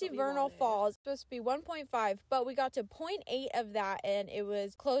wanted to is see what we Vernal wanted. Falls. It's supposed to be 1.5, but we got to 0.8 of that and it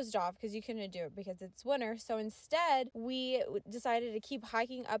was closed off because you couldn't do it because it's winter. So instead, we decided to keep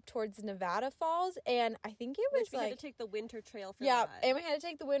hiking up towards Nevada Falls, and I think it was Which we like had to take the winter trail for yeah, that. and we had to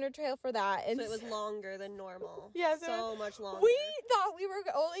take the winter trail for that, and So it was longer than normal. Yeah, so much longer. we thought we were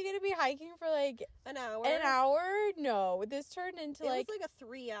only going to be hiking for like an hour. an hour. No, this turned into It like was like a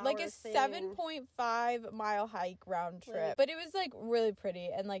 3 hour like a thing. 7.5 mile hike round trip. Like- But it was like really pretty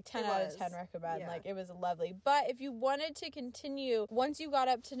and like 10 It out was. of 10 recommend. Yeah. Like it was lovely. But if you wanted to continue, once you got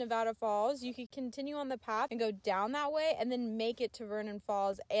up to Nevada Falls, you could continue on the path and go down that way and then make it to Vernon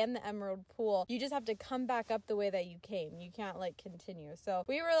Falls and the Emerald Pool. You just have to come back up the way that you came. You can't like continue. So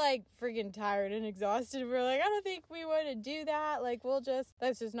we were like freaking tired and exhausted. We were like, I don't think we want to do that. Like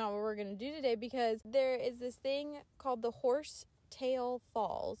that's just not what we're going to do today, because there is this thing called the Horsetail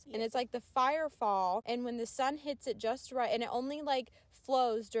Falls, and it's like the fire fall, and when the sun hits it just right, and it only like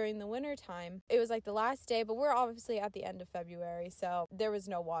flows during the winter time. It was like the last day, but we're obviously at the end of February, so there was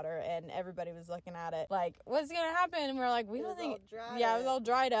no water and everybody was looking at it like, what's gonna happen? And we're like, we It don't was think all dried yeah, it was up. all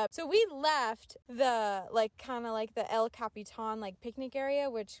dried up. So we left the like kind of like the El Capitan like picnic area,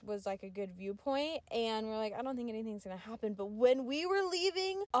 which was like a good viewpoint, and we're like, I don't think anything's gonna happen. But when we were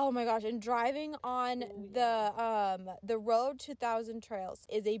leaving, oh my gosh, and driving on the road to Thousand Trails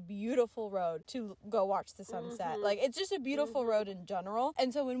is a beautiful road to go watch the sunset. Like it's just a beautiful road in general.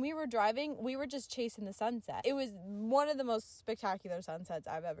 And so when we were driving, we were just chasing the sunset. It was one of the most spectacular sunsets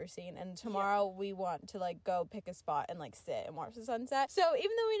I've ever seen. And tomorrow we want to like go pick a spot and like sit and watch the sunset. So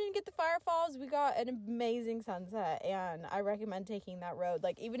even though we didn't get the fire falls, we got an amazing sunset, and I recommend taking that road.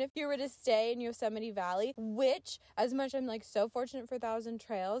 Like even if you were to stay in Yosemite Valley, which as much I'm like so fortunate for Thousand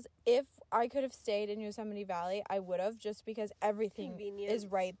Trails, if I could have stayed in Yosemite Valley, I would have, just because everything Convenience. is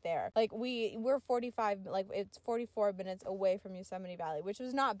right there. Like we're 44 minutes away from Yosemite Valley, which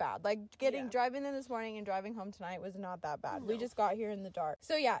was not bad. Like driving there this morning and driving home tonight was not that bad. We just got here in the dark.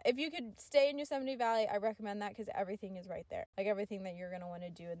 So yeah, if you could stay in Yosemite Valley, I recommend that because everything is right there. Like everything that you're going to want to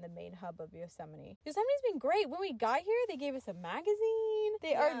do in the main hub of Yosemite. Yosemite's been great. When we got here, they gave us a magazine, a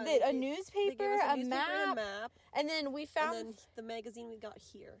newspaper, They gave us a newspaper map, and a map. And then we found And then the magazine we got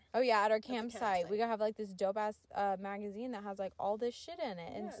here. oh yeah, at our the campsite. We have like this dope ass magazine that has like all this shit in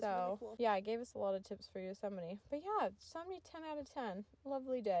it. And it's so really cool. yeah, it gave us a lot of tips for Yosemite. But yeah, Yosemite 10 out of 10.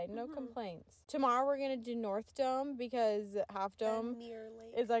 Lovely day. No complaints. Tomorrow we're gonna do North Dome because Half Dome And Mirror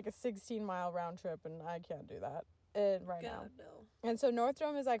Lake. is like a 16-mile round trip, and I can't do that right now. God, no. And so North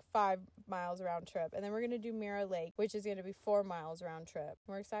Dome is like 5 miles round trip, and then we're gonna do Mirror Lake, which is gonna be 4 miles round trip.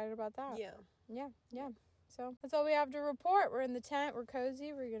 We're excited about that. Yeah. So that's all we have to report. We're in the tent. We're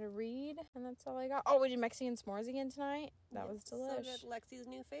cozy. We're gonna read, and that's all I got. Oh, we did Mexican s'mores again tonight. That was So delish. good. Lexi's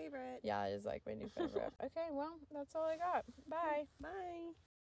new favorite. Yeah, it is like my new favorite. Okay, well, that's all I got. Bye. Bye.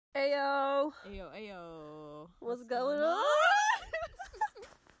 Ayo. Ayo. What's going on?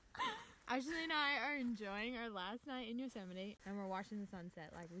 Ashley and I are enjoying our last night in Yosemite, and we're watching the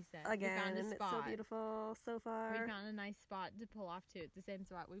sunset, like we said. Again, we found a and it's spot. so beautiful so far. We found a nice spot to pull off to. It's the same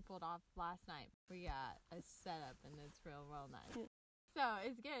spot we pulled off last night. We got a setup, and it's real nice. So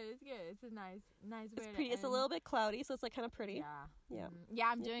it's good. It's a nice way It's to pretty. It's a end. little bit cloudy, so it's like kind of pretty. Yeah. Yeah.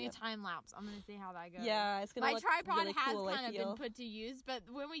 I'm doing Yep. a time lapse. I'm gonna see how that goes. Yeah, it's gonna My look tripod really has cool, I kind of feel. been put to use, but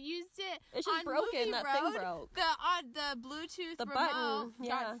when we used it, It's just on broken. Movie That Road, thing broke. the Bluetooth The remote button,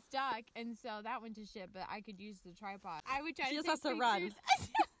 yeah. got stuck, and so that went to shit. But I could use the tripod. I would try She to just take has to run. pictures.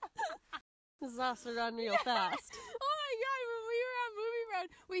 This has to run real fast. Oh my god, when we were on Movie Road,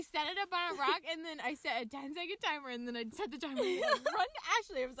 we set it up on a rock, and then I set a 10-second timer, and then I set the timer and run to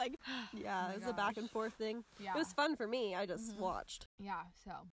Ashley. It was like, Yeah, my it was a back and gosh. forth thing. yeah. It was fun for me. I just watched. Yeah,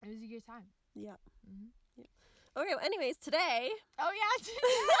 so it was a good time. Yeah. Mhm. Yeah. Okay, well, anyways, today, Oh yeah,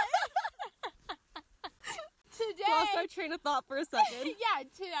 today. lost our train of thought for a second. Yeah,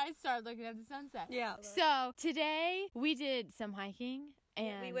 today I started looking at the sunset. Yeah. So today we did some hiking,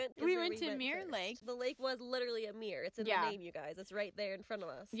 and we went to Mirror first. Lake. The lake was literally a mirror. It's in Yeah. the name, you guys. It's right there in front of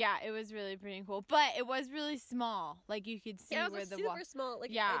us. Yeah, it was really pretty cool, but it was really small. Like you could see Yeah, it where was the super water. small.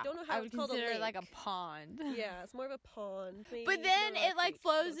 Like, Yeah, I don't know how I it's would called a consider lake. it like a pond. Yeah, it's more of a pond. Maybe. But It's then more of it a like creek.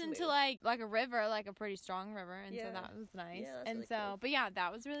 flows That's into weird. like a river, like a pretty strong river, and so Yeah. that was nice. Yeah, that's and really so, cool. but yeah,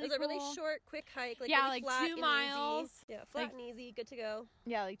 that was really It was cool. a really short, quick hike. Like Yeah, really like flat 2 and miles. Easy. Yeah, flat Like- and easy. Good to go.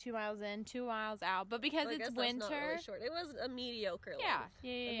 Yeah, like 2 miles in, 2 miles out. But because Or I guess it's that's not winter, really short. It was a mediocre. yeah,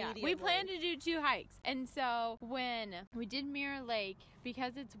 A We medium planned to do 2 hikes. And so when we did Mirror Lake,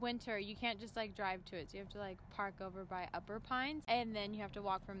 because it's winter, you can't just like drive to it. So you have to like park over by Upper Pines and then you have to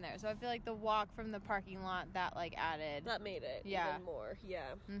walk from there. So I feel like the walk from the parking lot that like added. That made it even more. Yeah.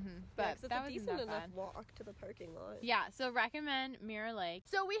 But it's that a wasn't decent that enough bad. walk to the parking lot. Yeah, so recommend Mirror Lake.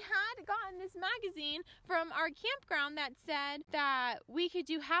 So we had gotten this magazine from our campground that said that we could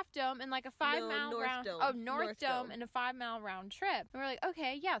do Half Dome and like a 5-mile North round. Dome. Oh, North North Dome Dome. and a 5-mile round trip. And we're like,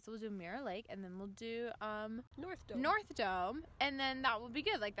 okay, yeah, so we'll do Mirror Lake and then we'll do North Dome. and then that will be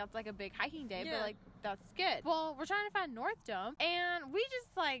good. Like that's like a big hiking day, Yeah. but like that's good. Well, we're trying to find North Dome and we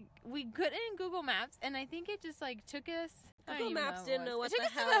just like we couldn't in Google Maps and I think it just like took us. I don't Google even Maps know didn't it know was. what It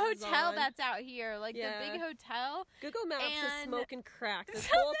took the us to hell the was hotel on. that's out here, like Yeah. the big hotel. Google Maps is And- smoking crack this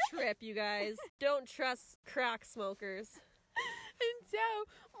whole trip, you guys. Don't trust crack smokers. And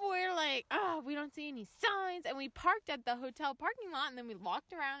so we're like, oh, we don't see any signs. And we parked at the hotel parking lot and then we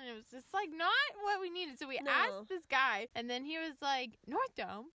walked around and it was just like not what we needed. So we No. asked this guy and then he was like, North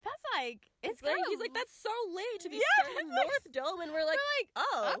Dome? That's like, it's Like, kind he's like, that's so late to be Yeah, starting it's like- North Dome, and we're like,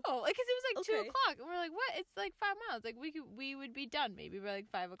 oh. because it was like Okay. 2 o'clock. And we're like, what? It's like 5 miles. Like we would be done maybe by like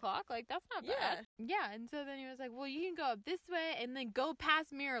 5 o'clock. Like that's not bad. Yeah. And so then he was like, well, you can go up this way and then go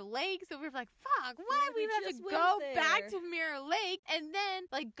past Mirror Lake. So we were like, fuck, why? we We have to just went go back there. to Mirror Lake and then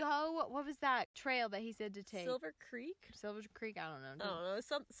like go, what was that trail that he said to take? Silver Creek? Silver Creek, I don't know. I don't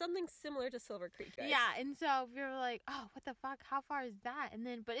know. Something similar to Silver Creek, guys. Yeah, and so we were like, oh, what the fuck? How far is that? And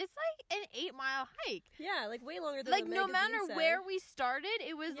then, but it's like an 8-mile hike. Yeah, like way longer than Like the no magazine matter said. where we started,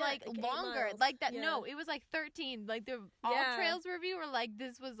 it was Yeah, like like 8 longer. miles. Like that. Yeah. No, it was like 13. Like the all Yeah. trails review were like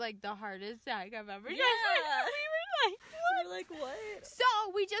this was like the hardest hike I've ever done. Yeah. We were like, what? We're like, what?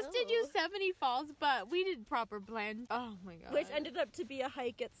 So we just did Oh. Yosemite Falls, but we did proper plan. Oh my god. Which ended up to be a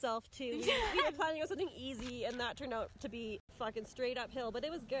hike itself, too. We were planning on something easy, and that turned out to be fucking straight uphill, but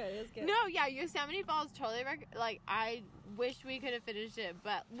it was good. It was good. No, yeah, Yosemite Falls totally. Like I wish we could have finished it,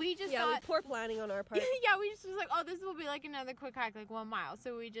 but we just Yeah, thought. poor planning on our part. Yeah, we just was like, oh, this will be like another quick hike, like 1 mile.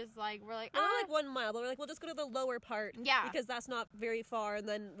 So we just like we're like, Well, ah. not like 1 mile, but we're like, we'll just go to the lower part. Yeah. Because that's not very far, and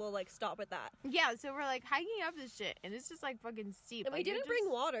then we'll like stop at that. Yeah, so we're like hiking up this shit, and it's just like fucking steep. And we Like, you're didn't bring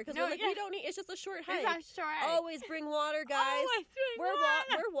just- water because No, we're like, yeah. we don't need. It's just a short hike. It's a short hike. Always bring water, guys. Always bring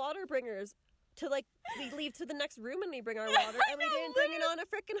water. We're water bringers. To like, we leave to the next room and we bring our water, and we didn't bring it on a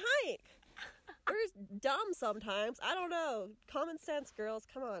freaking hike. We're just dumb sometimes. I don't know. Common sense, girls.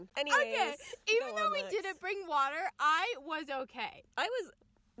 Come on. Anyways, Okay, even go though on, we Lex. didn't bring water, I was okay. I was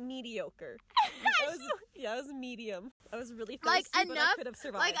mediocre. I was medium. I was really thirsty, Like, but I enough- could have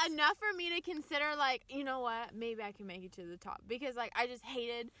survived. Like enough for me to consider, like, you know what, maybe I can make it to the top, because like I just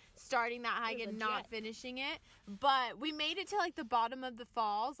hated starting that hike It was and a not jet. finishing it. But we made it to like the bottom of the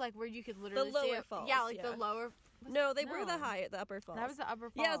falls, like where you could literally see lower it. falls, Yeah, like yeah. the lower. No, they were the No. high at the upper falls. That was the upper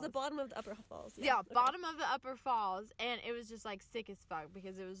falls. Yeah, it was the bottom of the upper falls. Yeah, okay. bottom of the upper falls, and it was just like sick as fuck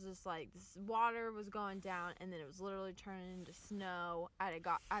because it was just like this water was going down, and then it was literally turning into snow as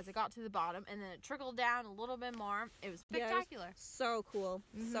it got to the bottom, and then it trickled down a little bit more. It was Yeah, it was spectacular. So cool.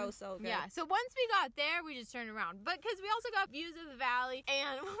 Mhm. So good. Yeah, so once we got there, we just turned around. But because we also got views of the valley,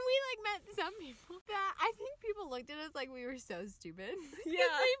 and we like met some people that I think people looked at us like we were so stupid. 'Cause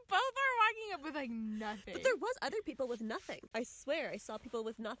Yeah. we both are walking up with like nothing. But there was other people with nothing. I swear, I saw people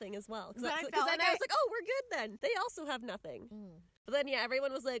with nothing as well. But I Because felt then like I was like, oh, we're good then. They also have nothing. Mm. But then, yeah,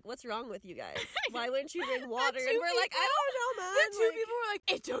 everyone was like, what's wrong with you guys? Why wouldn't you bring water? two And we're like, I don't know, man. The two Like, people were like,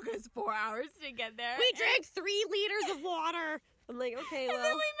 it took us 4 hours to get there. we drank 3 liters of water. I'm like, okay, And then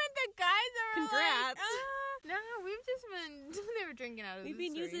well, we met the guys that were congrats. like, no, we've just been, they were drinking out of we've the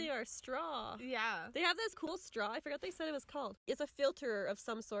been stream. using our straw. Yeah. They have this cool straw. I forgot what they said it was called. It's a filter of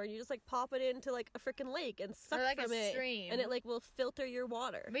some sort. You just like pop it into like a freaking lake and suck Or like from a it, stream. and it like will filter your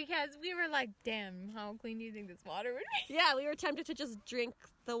water. Because we were like, damn, how clean do you think this water would be? Yeah, we were tempted to just drink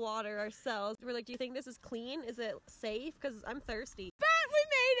the water ourselves. We're like, do you think this is clean? Is it safe? Because I'm thirsty. But we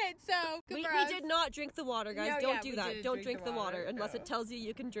made it, so good We for us. did not drink the water, guys. No, Don't yeah, do we that. didn't Don't drink drink the the water water, unless no. it tells you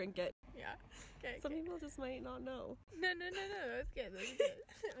you can drink it. Yeah. Okay. Some people just might not know. No, that's good. That's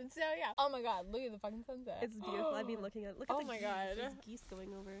good. So yeah. Oh my god, look at the fucking sunset. It's beautiful. I've been looking at. Look at Oh the my geese. God. There's geese going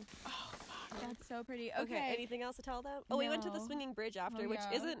over. Oh fuck, that's so pretty. Okay. Anything else to tell them? Oh, we went to the No. swinging bridge after, Oh, which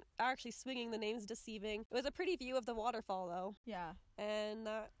yeah. isn't actually swinging. The name's deceiving. It was a pretty view of the waterfall though, Yeah. and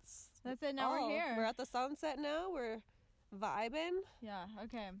that's That's it. Now all. we're here. We're at the sunset now. We're vibing. Yeah.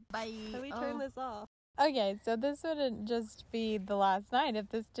 Okay. Bye. Can we turn this off? Okay, so this wouldn't just be the last night if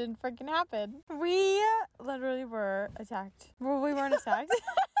this didn't freaking happen. We literally were attacked. Well, we weren't attacked.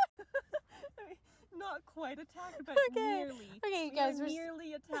 not quite attacked, but Okay. nearly. Okay, We guys, were we're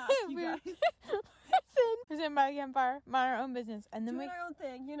nearly attacked, you we're- guys. we're sitting by the campfire, mind our own business, and then Doing our own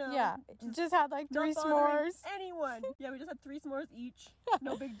thing, you know. yeah, just had like Not 3 bothering s'mores. anyone. Yeah, we just had 3 s'mores each.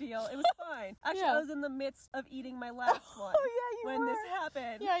 No big deal. It was fine. Actually, Yeah. I was in the midst of eating my last one Oh yeah, you when were. this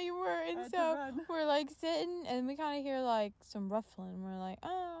happened. Yeah, you were, I and had to so run. we're like sitting, and we kind of hear like some ruffling. We're like,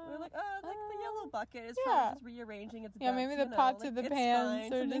 oh, We're like, like the yellow bucket is Yeah. probably just rearranging its Yeah, guts, maybe you the know, pots like, or the it's pans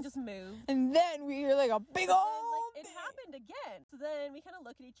fine. or Something just- just moved. and then we hear like a big But old. then, like, it happened again. So then we kind of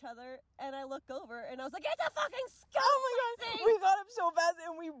look at each other, and I look over, and I was like, it's a fucking skunk! Oh my god! We got up so fast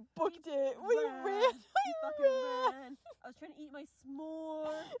and we booked it. We ran. We fucking ran. I was trying to eat my s'more. Oh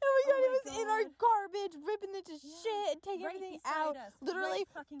my god! Oh It my was in our God. garbage, ripping it to Yeah. shit and taking Right everything beside out. us. Literally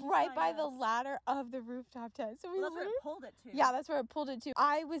fucking right by beside the us. ladder of the rooftop tent. So we Well, that's where literally. it pulled it to. Yeah, that's where it pulled it to.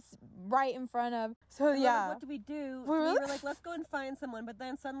 I was right in front of. So And we're yeah. like, what do we do? We We were- were like, let's go and find someone. But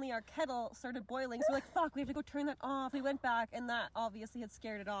then suddenly our kettle started boiling. So we're like, fuck, we have to go turn that off. We went back, and that obviously had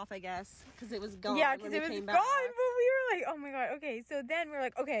scared it off, I guess, because it was gone. Yeah, when because we it was came gone, back. but we were like, oh my god, okay. So then we were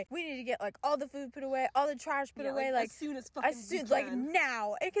like, okay, we need to get like all the food put away, all the trash put Yeah, away, like as soon as fucking as soon, we like can.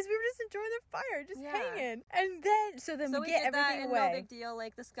 now, because we were just enjoying the fire, just Yeah. hanging. And then, so then So we we get did that, everything and away. no big deal.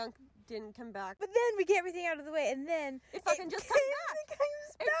 Like, the skunk didn't come back. But then we get everything out of the way, and then It fucking just came- comes back. It comes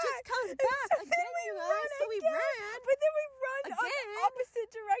It just comes And back so again, then we you guys. run So we again. ran. But then we run on the again. opposite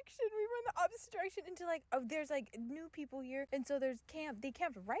direction. We run the opposite direction into like, oh, there's like new people here, and so there's camp. They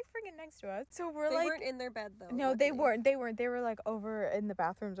camped right freaking next to us. So we're They like, weren't in their bed though. no, they luckily. weren't. They weren't. They were like over in the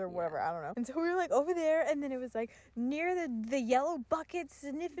bathrooms or whatever. I don't know. And so we were like over there, and then it was like near the yellow bucket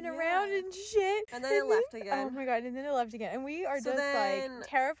sniffing around Yeah. and shit. And then it left Oh again. my god! And then it left again, and we are So just then- like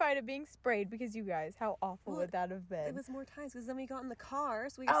terrified of being sprayed because you guys, how awful Well, would that have been? It was more times because then we got in the car,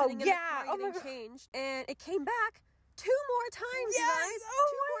 so we were Oh, sitting in yeah. the car Oh my getting God. changed, and it came back 2 more times, you Yes. guys. Oh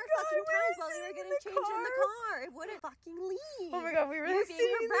 2 my more God, fucking we were times while we were sitting in getting the changed in the car. car. It wouldn't fucking leave. Oh my god, we were We were sitting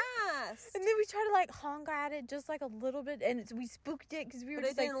being in the- harassed. And then we tried to like honk at it just like a little bit, and we spooked it because we were But it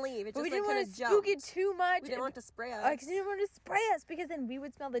just like, didn't leave. It but just we like didn't kind want of to spook it jumped. too much. We didn't want to spray us. Because you didn't want to spray us, because then we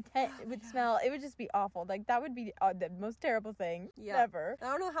would smell the tent. It would smell. It would just be awful. Like that would be the most terrible thing Yeah. ever. I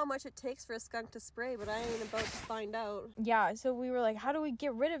don't know how much it takes for a skunk to spray, but I ain't about to find out. Yeah. So we were like, how do we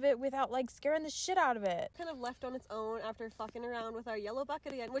get rid of it without like scaring the shit out of it? Kind of left on its own after fucking around with our yellow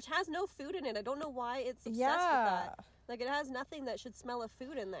bucket again, which has no food in it. I don't know why it's obsessed with that. Like, it has nothing that should smell of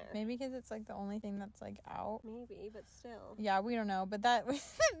food in there. Maybe because it's like the only thing that's like out. Maybe, but still. Yeah, we don't know, but that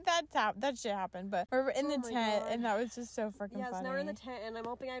that shit happened. But we were in the Oh my tent, God. and that was just so freaking Yeah, so funny. now we're in the tent, and I'm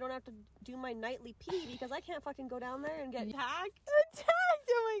hoping I don't have to do my nightly pee because I can't fucking go down there and get tagged. Attacked!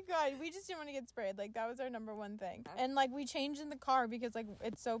 Oh my god, we just didn't want to get sprayed. Like that was our number one thing. And like we changed in the car because like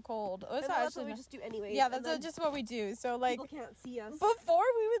it's so cold. And that's what we just do anyways. yeah, and that's then just what we do. So like people can't see us. before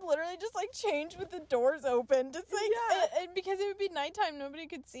we would literally just like change with the doors open, just like and because it would be nighttime, nobody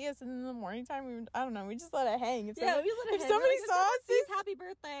could see us, and in the morning time we would, I don't know, we just let it hang. If Yeah, somebody, we let it if hang. somebody We're like, saw "If us, someone sees happy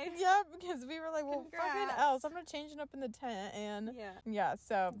birthday. yeah, because we were like, well, fucking Congrats. else, I'm not changing up in the tent, and Yeah. yeah,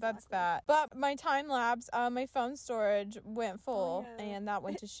 so that's Exactly. that. But my time lapse, my phone storage went full, yeah. and that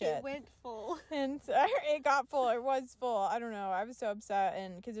went to shit. It went full. And it got full. It was full. I don't know. I was so upset,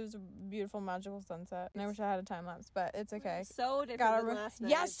 and because it was a beautiful, magical sunset, and I wish I had a time lapse, but it's okay. So different Gotta than re- last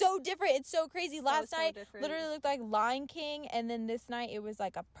night. Yeah, so different. It's so crazy. Last so night different. literally looked like Lion King, and then this night it was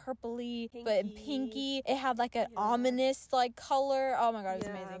like a purpley but Pinky. pinky. It had like an Yeah. ominous like color. Oh my god, it was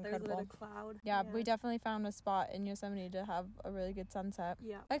Yeah, amazing, there's a incredible. little cloud. Yeah, we definitely found a spot in Yosemite to have a really good sunset.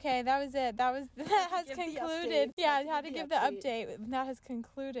 Yeah. Okay, that was it. That has give the concluded. update. Yeah, I Had to had to give give the the update. That has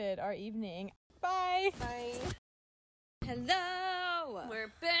concluded our evening. Bye. Bye. Hello.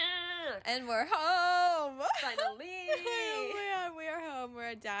 We're back! And we're home. Finally! we are home. We're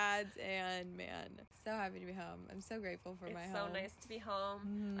at Dad's, and man, so happy to be home. I'm so grateful for my It's home. so nice to be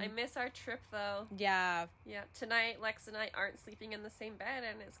home. Mhm. I miss our trip though. Yeah. Yeah, tonight Lex and I aren't sleeping in the same bed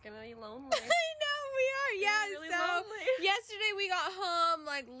and it's gonna be lonely. I know we are. Yeah. Really so lonely. yesterday we got home.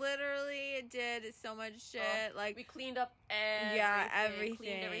 Like literally, did so much shit. Oh, like we cleaned up everything. Yeah, Cleaned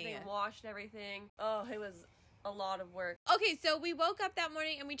everything, everything. washed everything. Oh, it was a lot of work. okay, so we woke up that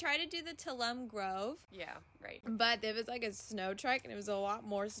morning and we tried to do the Tulum Grove, Yeah, right. but there was like a snow trek, and it was a lot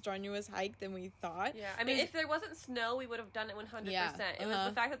more strenuous hike than we thought. Yeah, I mean, There's- if there wasn't snow, we would have done it 100%. Yeah, It was uh-huh.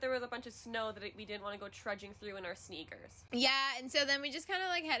 the fact that there was a bunch of snow that we didn't want to go trudging through in our sneakers. Yeah, and so then we just kind of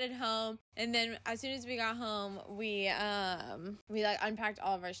like headed home, and then as soon as we got home, we like unpacked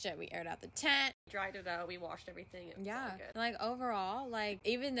all of our shit. We aired out the tent. Dried it out, we washed everything. It was Yeah, all good. like overall, like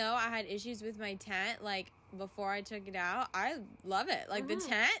even though I had issues with my tent, like before I took it out, I love it. Like the Mhm.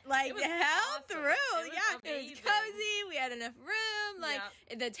 tent, like It was held awesome. through. It was It was amazing. cozy. We had enough room. Like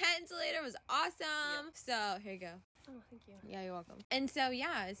Yeah. the tent insulator was awesome. Yep. So here you go. Oh, thank you. Yeah, you're welcome. And so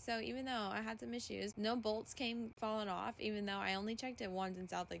yeah, so even though I had some issues, no bolts came falling off. Even though I only checked it once in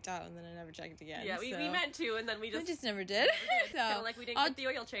South Lake Tahoe, and then I never checked again. Yeah, we so. meant to, and then we I just, just never did. So Kinda like we didn't I'll- get the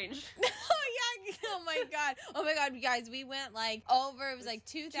oil change. oh yeah! Oh my god! Oh my god, you guys! We went like over. It was like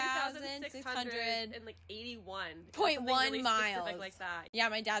 2,600. and like 81. 0.1 Something really miles. specific like that. Yeah,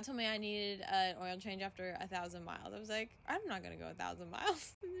 my dad told me I needed an oil change after 1,000 miles. I was like, I'm not gonna go 1,000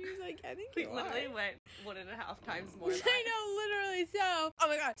 miles. And he was like, I think We you literally are. went 1.5 times more. I know, literally. So, oh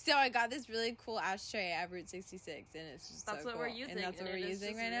my god. So I got this really cool ashtray at Route 66, and it's just That's so what cool. we're using. and that's what we're it is using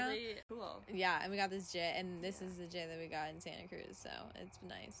just right now. really Cool. Yeah, and we got this jet, and this is the jet that we got in Santa Cruz. So it's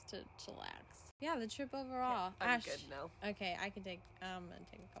nice to chillax. Yeah, the trip overall. I'm Ash. good now. Okay, I can take. I'm gonna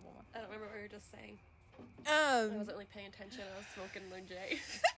take a couple more. I don't remember what we were just saying. I Um, wasn't really paying attention. I was smoking my J.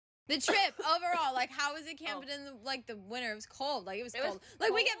 the trip overall, like, how was it camping in the the winter? It was cold. Like it was It was cold.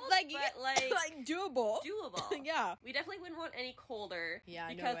 Like we get cold, like you but, get like doable. Doable. Yeah. We definitely wouldn't want any colder. Yeah,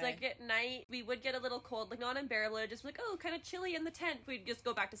 no Because way. like at night we would get a little cold, like not unbearable. It'd just be like, oh, kind of chilly in the tent. We'd just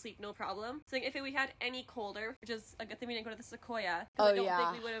go back to sleep, no problem. So like, if we had any colder, which is a good thing we didn't go to the Sequoia, Oh, because I don't yeah.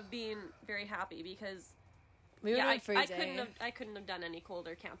 think we would have been very happy because We yeah, were I freezing. couldn't have done any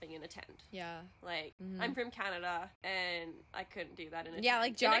colder camping in a tent. Yeah. Like Mhm. I'm from Canada and I couldn't do that in a Yeah, tent.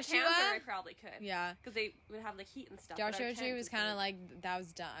 like In a Joshua? camper, I probably could. Yeah. Because they would have like heat and stuff. but our Joshua tent Tree was is kind of like that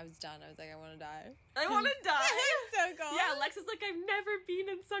was done. I was done. I was like, I want to die. I want to die. so cold. Yeah, Lex is like, I've never been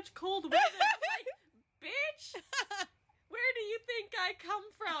in such cold weather. I'm like, bitch, where do you think I come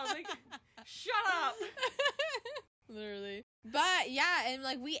from? Like, shut up. Literally. But yeah, and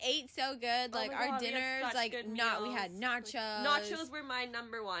like we ate so good. Oh Like my our God, we had dinners, such like good we had meals. nachos. Like, nachos were my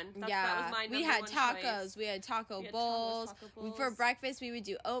number one. That yeah, was my number we had one tacos. choice. We had taco We had bowls. taco bowls. For breakfast, we would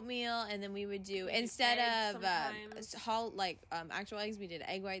do oatmeal, and then we would do do instead eggs of sometimes. actual eggs, we did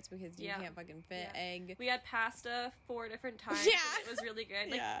egg whites because you Yeah. can't fucking fit Yeah. egg. We had pasta 4 different times. Yeah. And it was really good.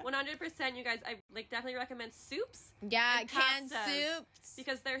 Like Yeah. 100%, you guys. I like definitely recommend soups Yeah, And canned pastas. soups.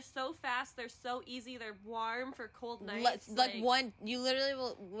 because they're so fast. They're so easy. They're warm for cold nights. Like one, you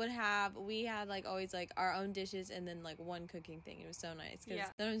literally would have. We had like always like our own dishes and then like one cooking thing. It was so nice because Yeah.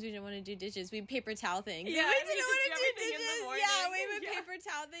 sometimes we didn't want to do dishes. We paper towel things. Yeah, we we didn't just want do to do everything in the dishes. morning. Yeah, we would Yeah. paper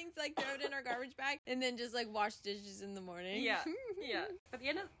towel things like throw it in our garbage bag and then just like wash dishes in the morning. Yeah, yeah. At the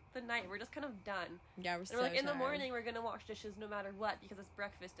end of the night, we're just kind of done. yeah, we're And so we're like, in the tired. morning, we're gonna wash dishes no matter what because it's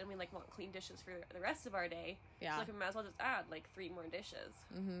breakfast and we like want clean dishes for the rest of our day. Yeah. So like we might as well just add like 3 more dishes.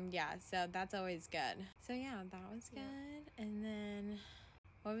 Yeah, so that's always good. So yeah, that was Yeah. good. And then,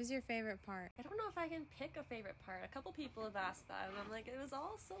 what was your favorite part? I don't know if I can pick a favorite part. A couple people have asked that, and I'm like, it was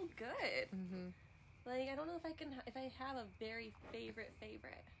all so good. Like, I don't know if I have a very favorite.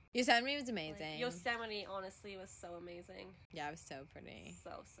 Yosemite was Like, amazing. Yosemite, honestly, was so amazing. Yeah, it was so pretty.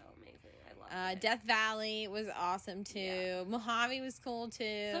 So amazing. I love it. Death Valley was awesome too. Yeah. Mojave was cool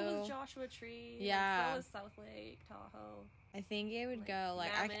too. So was Joshua Tree. like, Yeah. so was South Lake Tahoe. I think it would Like, go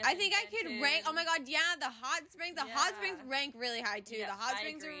like Mammoth I think I and could Benton. rank. Oh my god, yeah, the hot springs. The hot Yeah. springs rank really high too. Yes, the hot I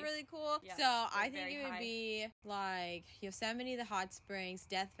springs agree. are really cool. Yeah, so I they're think very it would high. be like Yosemite, the hot springs,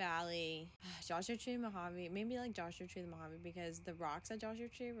 Death Valley, Joshua Tree, Mojave. Maybe like Joshua Tree, the Mojave because the rocks at Joshua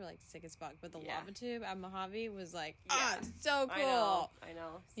Tree were like sick as fuck, but the Yeah. lava tube at Mojave was like Yeah. so cool. I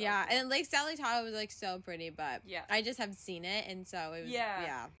know. So Yeah, cool. and Lake Stanley Tahoe was like so pretty, but Yeah. I just have seen it, and so it was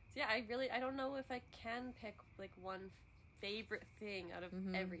Yeah. Yeah, I don't know if I can pick like one favorite thing out of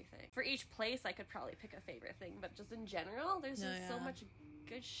Mhm. everything. For each place, I could probably pick a favorite thing, but just in general, there's No, just so yeah. much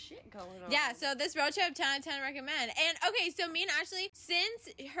good shit going on. Yeah, so this road trip, 10 out of 10 recommend. And okay, so me and Ashley, since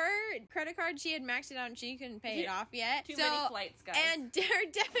her credit card, she had maxed it out and she couldn't pay it off yet. Too so, many flights, guys. and her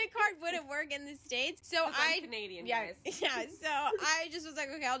debit card wouldn't work in the States. So 'Cause I'm Canadian, yeah, guys. yeah. So I just was like,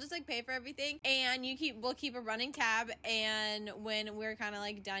 okay, I'll just like pay for everything, and we'll keep a running tab, and when we're kind of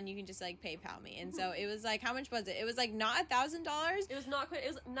like done, you can just like PayPal me. And so it was like, how much was it? It was like not $1,000. It was not quite.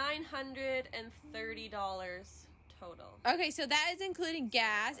 It was $930 total. Okay, so that is including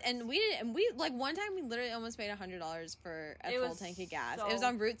gas, and we like one time we literally almost paid $100 for a It full was tank of gas. so It was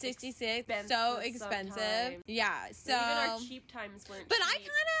on Route 66, so expensive expensive. sometimes. Yeah, so Even our cheap times weren't. but I cheap,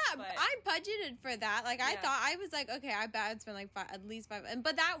 kind of but- I budgeted for that. Like I Yeah. thought I was like, okay, I bet I'd spend like at least $5,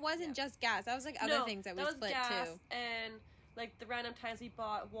 but that wasn't Yeah. just gas. That was like other things that we was split gas too. and like the random times we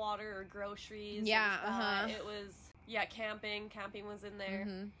bought water or groceries. Yeah, it was that. uh-huh. It was camping. Camping was in there.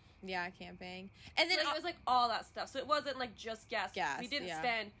 hmm Yeah, camping, and then Like, it was like all that stuff. So it wasn't like just gas. Gas, We didn't yeah.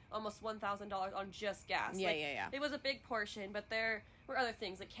 spend almost $1,000 on just gas. Yeah, Like, yeah. It was a big portion, but there for other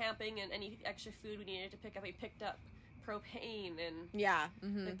things like camping and any extra food we needed to pick up. We picked up propane and Yeah.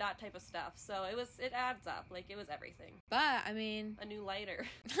 Mm-hmm. like that type of stuff. So it adds up. Like it was everything. But I mean, A new lighter.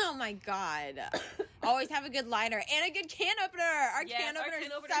 oh my god, always have a good lighter and a good can opener. Our can our opener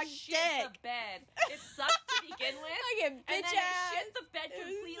can opener sucked shit dick. the bed. It sucked to begin with. Like a And bitch then ass. it shit the bed It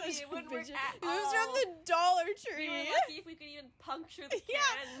was completely. such It a wouldn't work bitch at ass. all. It was from the Dollar We Tree. were lucky if we could even puncture the can.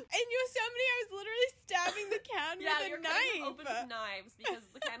 Yeah, and Yosemite, I was literally stabbing the can Yeah, with you're a cutting them knife. open with knives because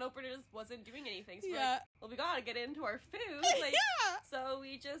the can opener just wasn't doing anything. So we're Yeah. like, well, we gotta get into our food. Like, Yeah. so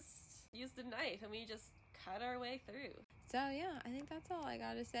we just used a knife and we just cut our way through. So yeah, I think that's all I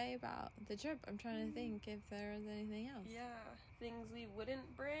gotta say about the trip. I'm trying to think if there was anything else. Yeah, things we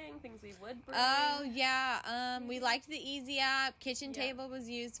wouldn't bring, things we would bring. Oh yeah, we liked the Easy app. Kitchen Yeah. table was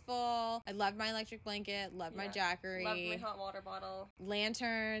useful. I loved my electric blanket. Loved my Yeah. Jackery. Loved my hot water bottle.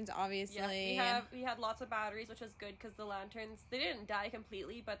 Lanterns, Yeah, obviously. we had lots of batteries, which was good because the lanterns, they didn't die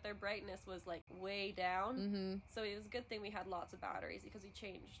completely, but their brightness was like way down. Mm-hmm. So it was a good thing we had lots of batteries because we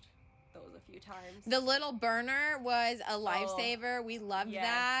changed those a few times. The little burner was a lifesaver. We loved Yes.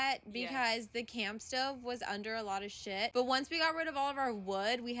 that Yes. because the camp stove was under a lot of shit. But once we got rid of all of our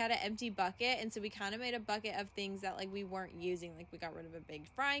wood, we had an empty bucket, and so we kind of made a bucket of things that like we weren't using. Like we got rid of a big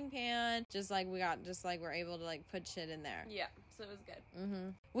frying pan. We're able to like put shit in there. Yeah, so it was good. Mm-hmm.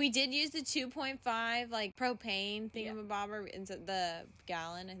 We did use the 2.5 like propane Yeah. thingamabobber instead the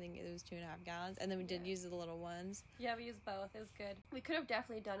gallon. I think it was 2.5 gallons, and then we did Yeah. use the little ones. Yeah, we used both. It was good. We could have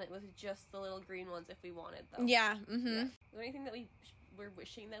definitely done it with just the little green ones if we wanted, though. Yeah. Mm-hmm. Yeah. Is there anything that we're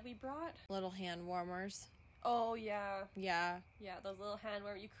wishing that we brought? Little hand warmers. Oh, yeah. Yeah. Yeah, those little hand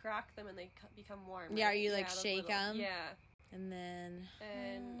warmers. You crack them and they become warm. Yeah, right? you, like, those shake 'em? Yeah. And then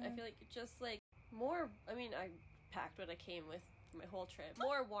And I feel like just, like, more... I mean, I packed what I came with for my whole trip.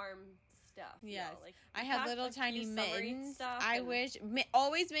 More warm stuff. you Yes. know, like, I we had packed, little like, a tiny few summery mittens. stuff I and- wish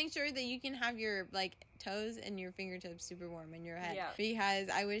always make sure that you can have your like toes and your fingertips super warm in your head. Yeah. Because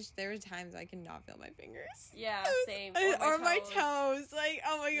I wish there were times I could not feel my fingers. Yeah, same. Or my toes. Like,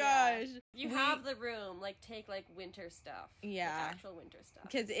 oh my Yeah. gosh. You have the room. Like, take, like, winter stuff. Yeah. Like, actual winter stuff.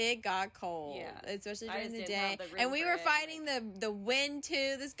 Because it got cold, Yeah. especially I during just the didn't day, have the room and we for were it, fighting the wind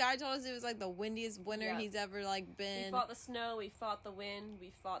too. This guy told us it was like the windiest winter Yeah. he's ever like We been. fought the snow, we fought the wind, we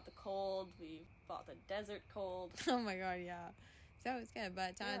fought the cold, we fought the desert cold. Oh my god, yeah. So it's good,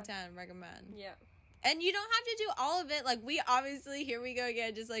 but Yeah. time recommend. Yeah. And you don't have to do all of it. Like we obviously here we go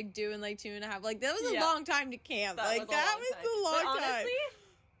again, just like doing like 2.5. Like that was a Yeah. long time to camp. That like was a that long was time. a long But time. honestly,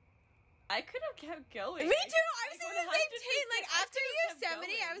 I could have kept going. Me too. I was Like, in the same team. 100%, Like I after could've kept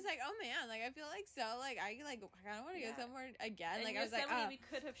Yosemite, I going. was like, oh man, like I feel like so like I kind of want to Yeah. go somewhere again. And Like I was like, Yosemite, oh. we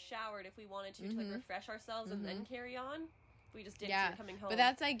could have showered if we wanted to like Mhm. refresh ourselves and then carry on. We just didn't Yeah. coming home. But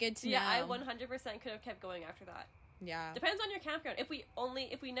that's like good to yeah, I know. 100% could have kept going after that. Yeah. Depends on your campground. If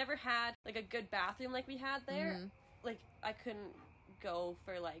we never had like a good bathroom like we had there, Mhm. like I couldn't go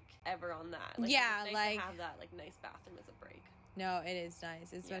for like ever on that. Like, Yeah, it's nice like- to have that like nice bathroom as a break. No, it is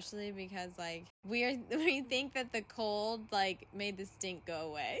nice, especially because like we think that the cold like made the stink go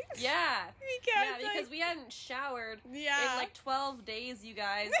away. Yeah. because Because we hadn't showered yeah. in like 12 days, you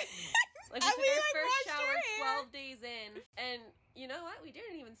guys. Like we And took we, our like, first washed our shower hair. 12 days in, and you know what? We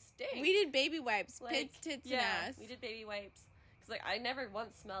didn't even stink. we did baby wipes, Like, pits, tits, yeah, and ass. we did baby wipes. Cause like I never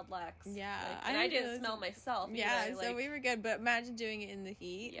once smelled Lex. Yeah, Like, I and I didn't didn't know smell myself. Yeah, either. so like, we were good, but imagine doing it in the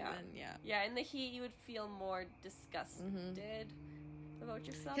heat. Yeah. And yeah. Yeah, in the heat you would feel more disgusted Mhm. about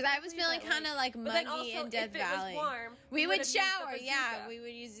yourself. Because I was likely, feeling but, kind of like but then muggy also, in Death if it Valley. was warm, We would would've used the shower, yeah. bazooka. We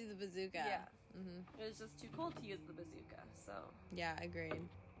would use the bazooka. Yeah. Hmm. It was just too cold to use the bazooka, so Yeah, agreed.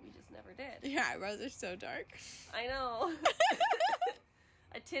 we just never did. Your eyebrows are so dark. I know.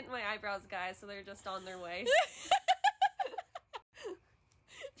 I tint my eyebrows, guys, so they're just on their way.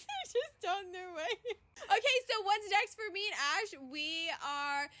 They're just on their way. Okay, so what's next for me and Ash? We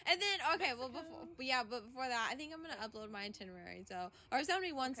are, and then okay, well before that, I think I'm gonna upload my itinerary. So, or if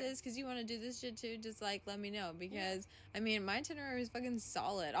somebody wants Okay. this, because you want to do this shit too, just like let me know because I mean my itinerary is fucking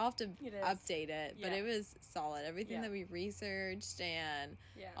solid. I'll have to It is. update it, but Yeah. it was solid. Everything Yeah. that we researched and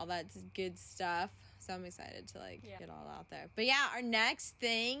Yeah. all that good stuff. So I'm excited to like Yeah. get all out there. But yeah, our next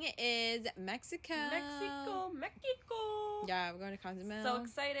thing is Mexico. Mexico. Yeah, we're going to Cozumel. So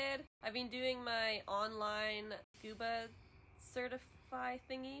excited. I've been doing my online scuba certify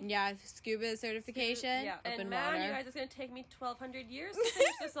thingy. Yeah, scuba certification. Yeah. Up And in man, water. you guys, it's going to take me 1,200 years to finish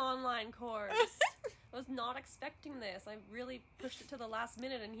this online course. I was not expecting this. I really pushed it to the last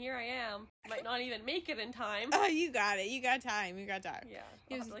minute, and here I am. Might not even make it in time. Oh, you got it. You got time. You got time. Yeah.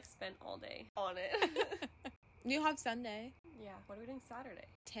 He I'll was- have to, like, spend all day on it. You'll have Sunday. Yeah. What are we doing Saturday?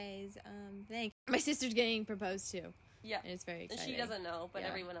 Tay's thing. My sister's getting proposed to. Yeah. And it's very And exciting. she doesn't know, but Yeah.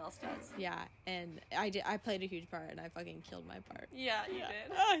 everyone else does. Yeah, and I played a huge part, and I fucking killed my part. Yeah, you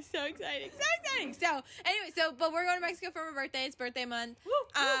did. Oh, so exciting. So exciting. So, anyway, but we're going to Mexico for my birthday. It's birthday month.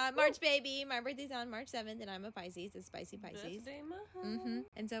 March baby. My birthday's on March 7th, and I'm a Pisces. It's spicy Pisces. Birthday month.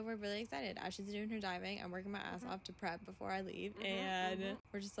 And so we're really excited. Ashley's doing her diving. I'm working my ass off to prep before I leave, and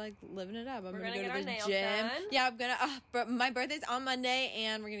we're just like living it up. I'm gonna go get to our the nails gym. done. Yeah, I'm gonna. My birthday's on Monday,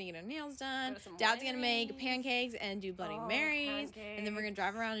 and we're gonna get our nails done. Go to some Dad's gonna make wineries. pancakes and do Bloody Marys, pancakes. and then we're gonna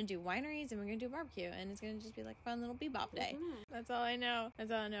drive around and do wineries, and we're gonna do a barbecue, and it's gonna just be like a fun little bebop day. That's all I know.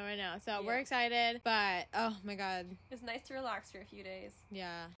 That's all I know right now. So we're excited, but oh my god, It's nice to relax for a few days.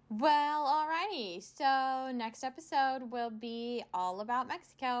 yeah. Well, alrighty. So next episode will be all about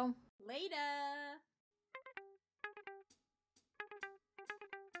Mexico. Later.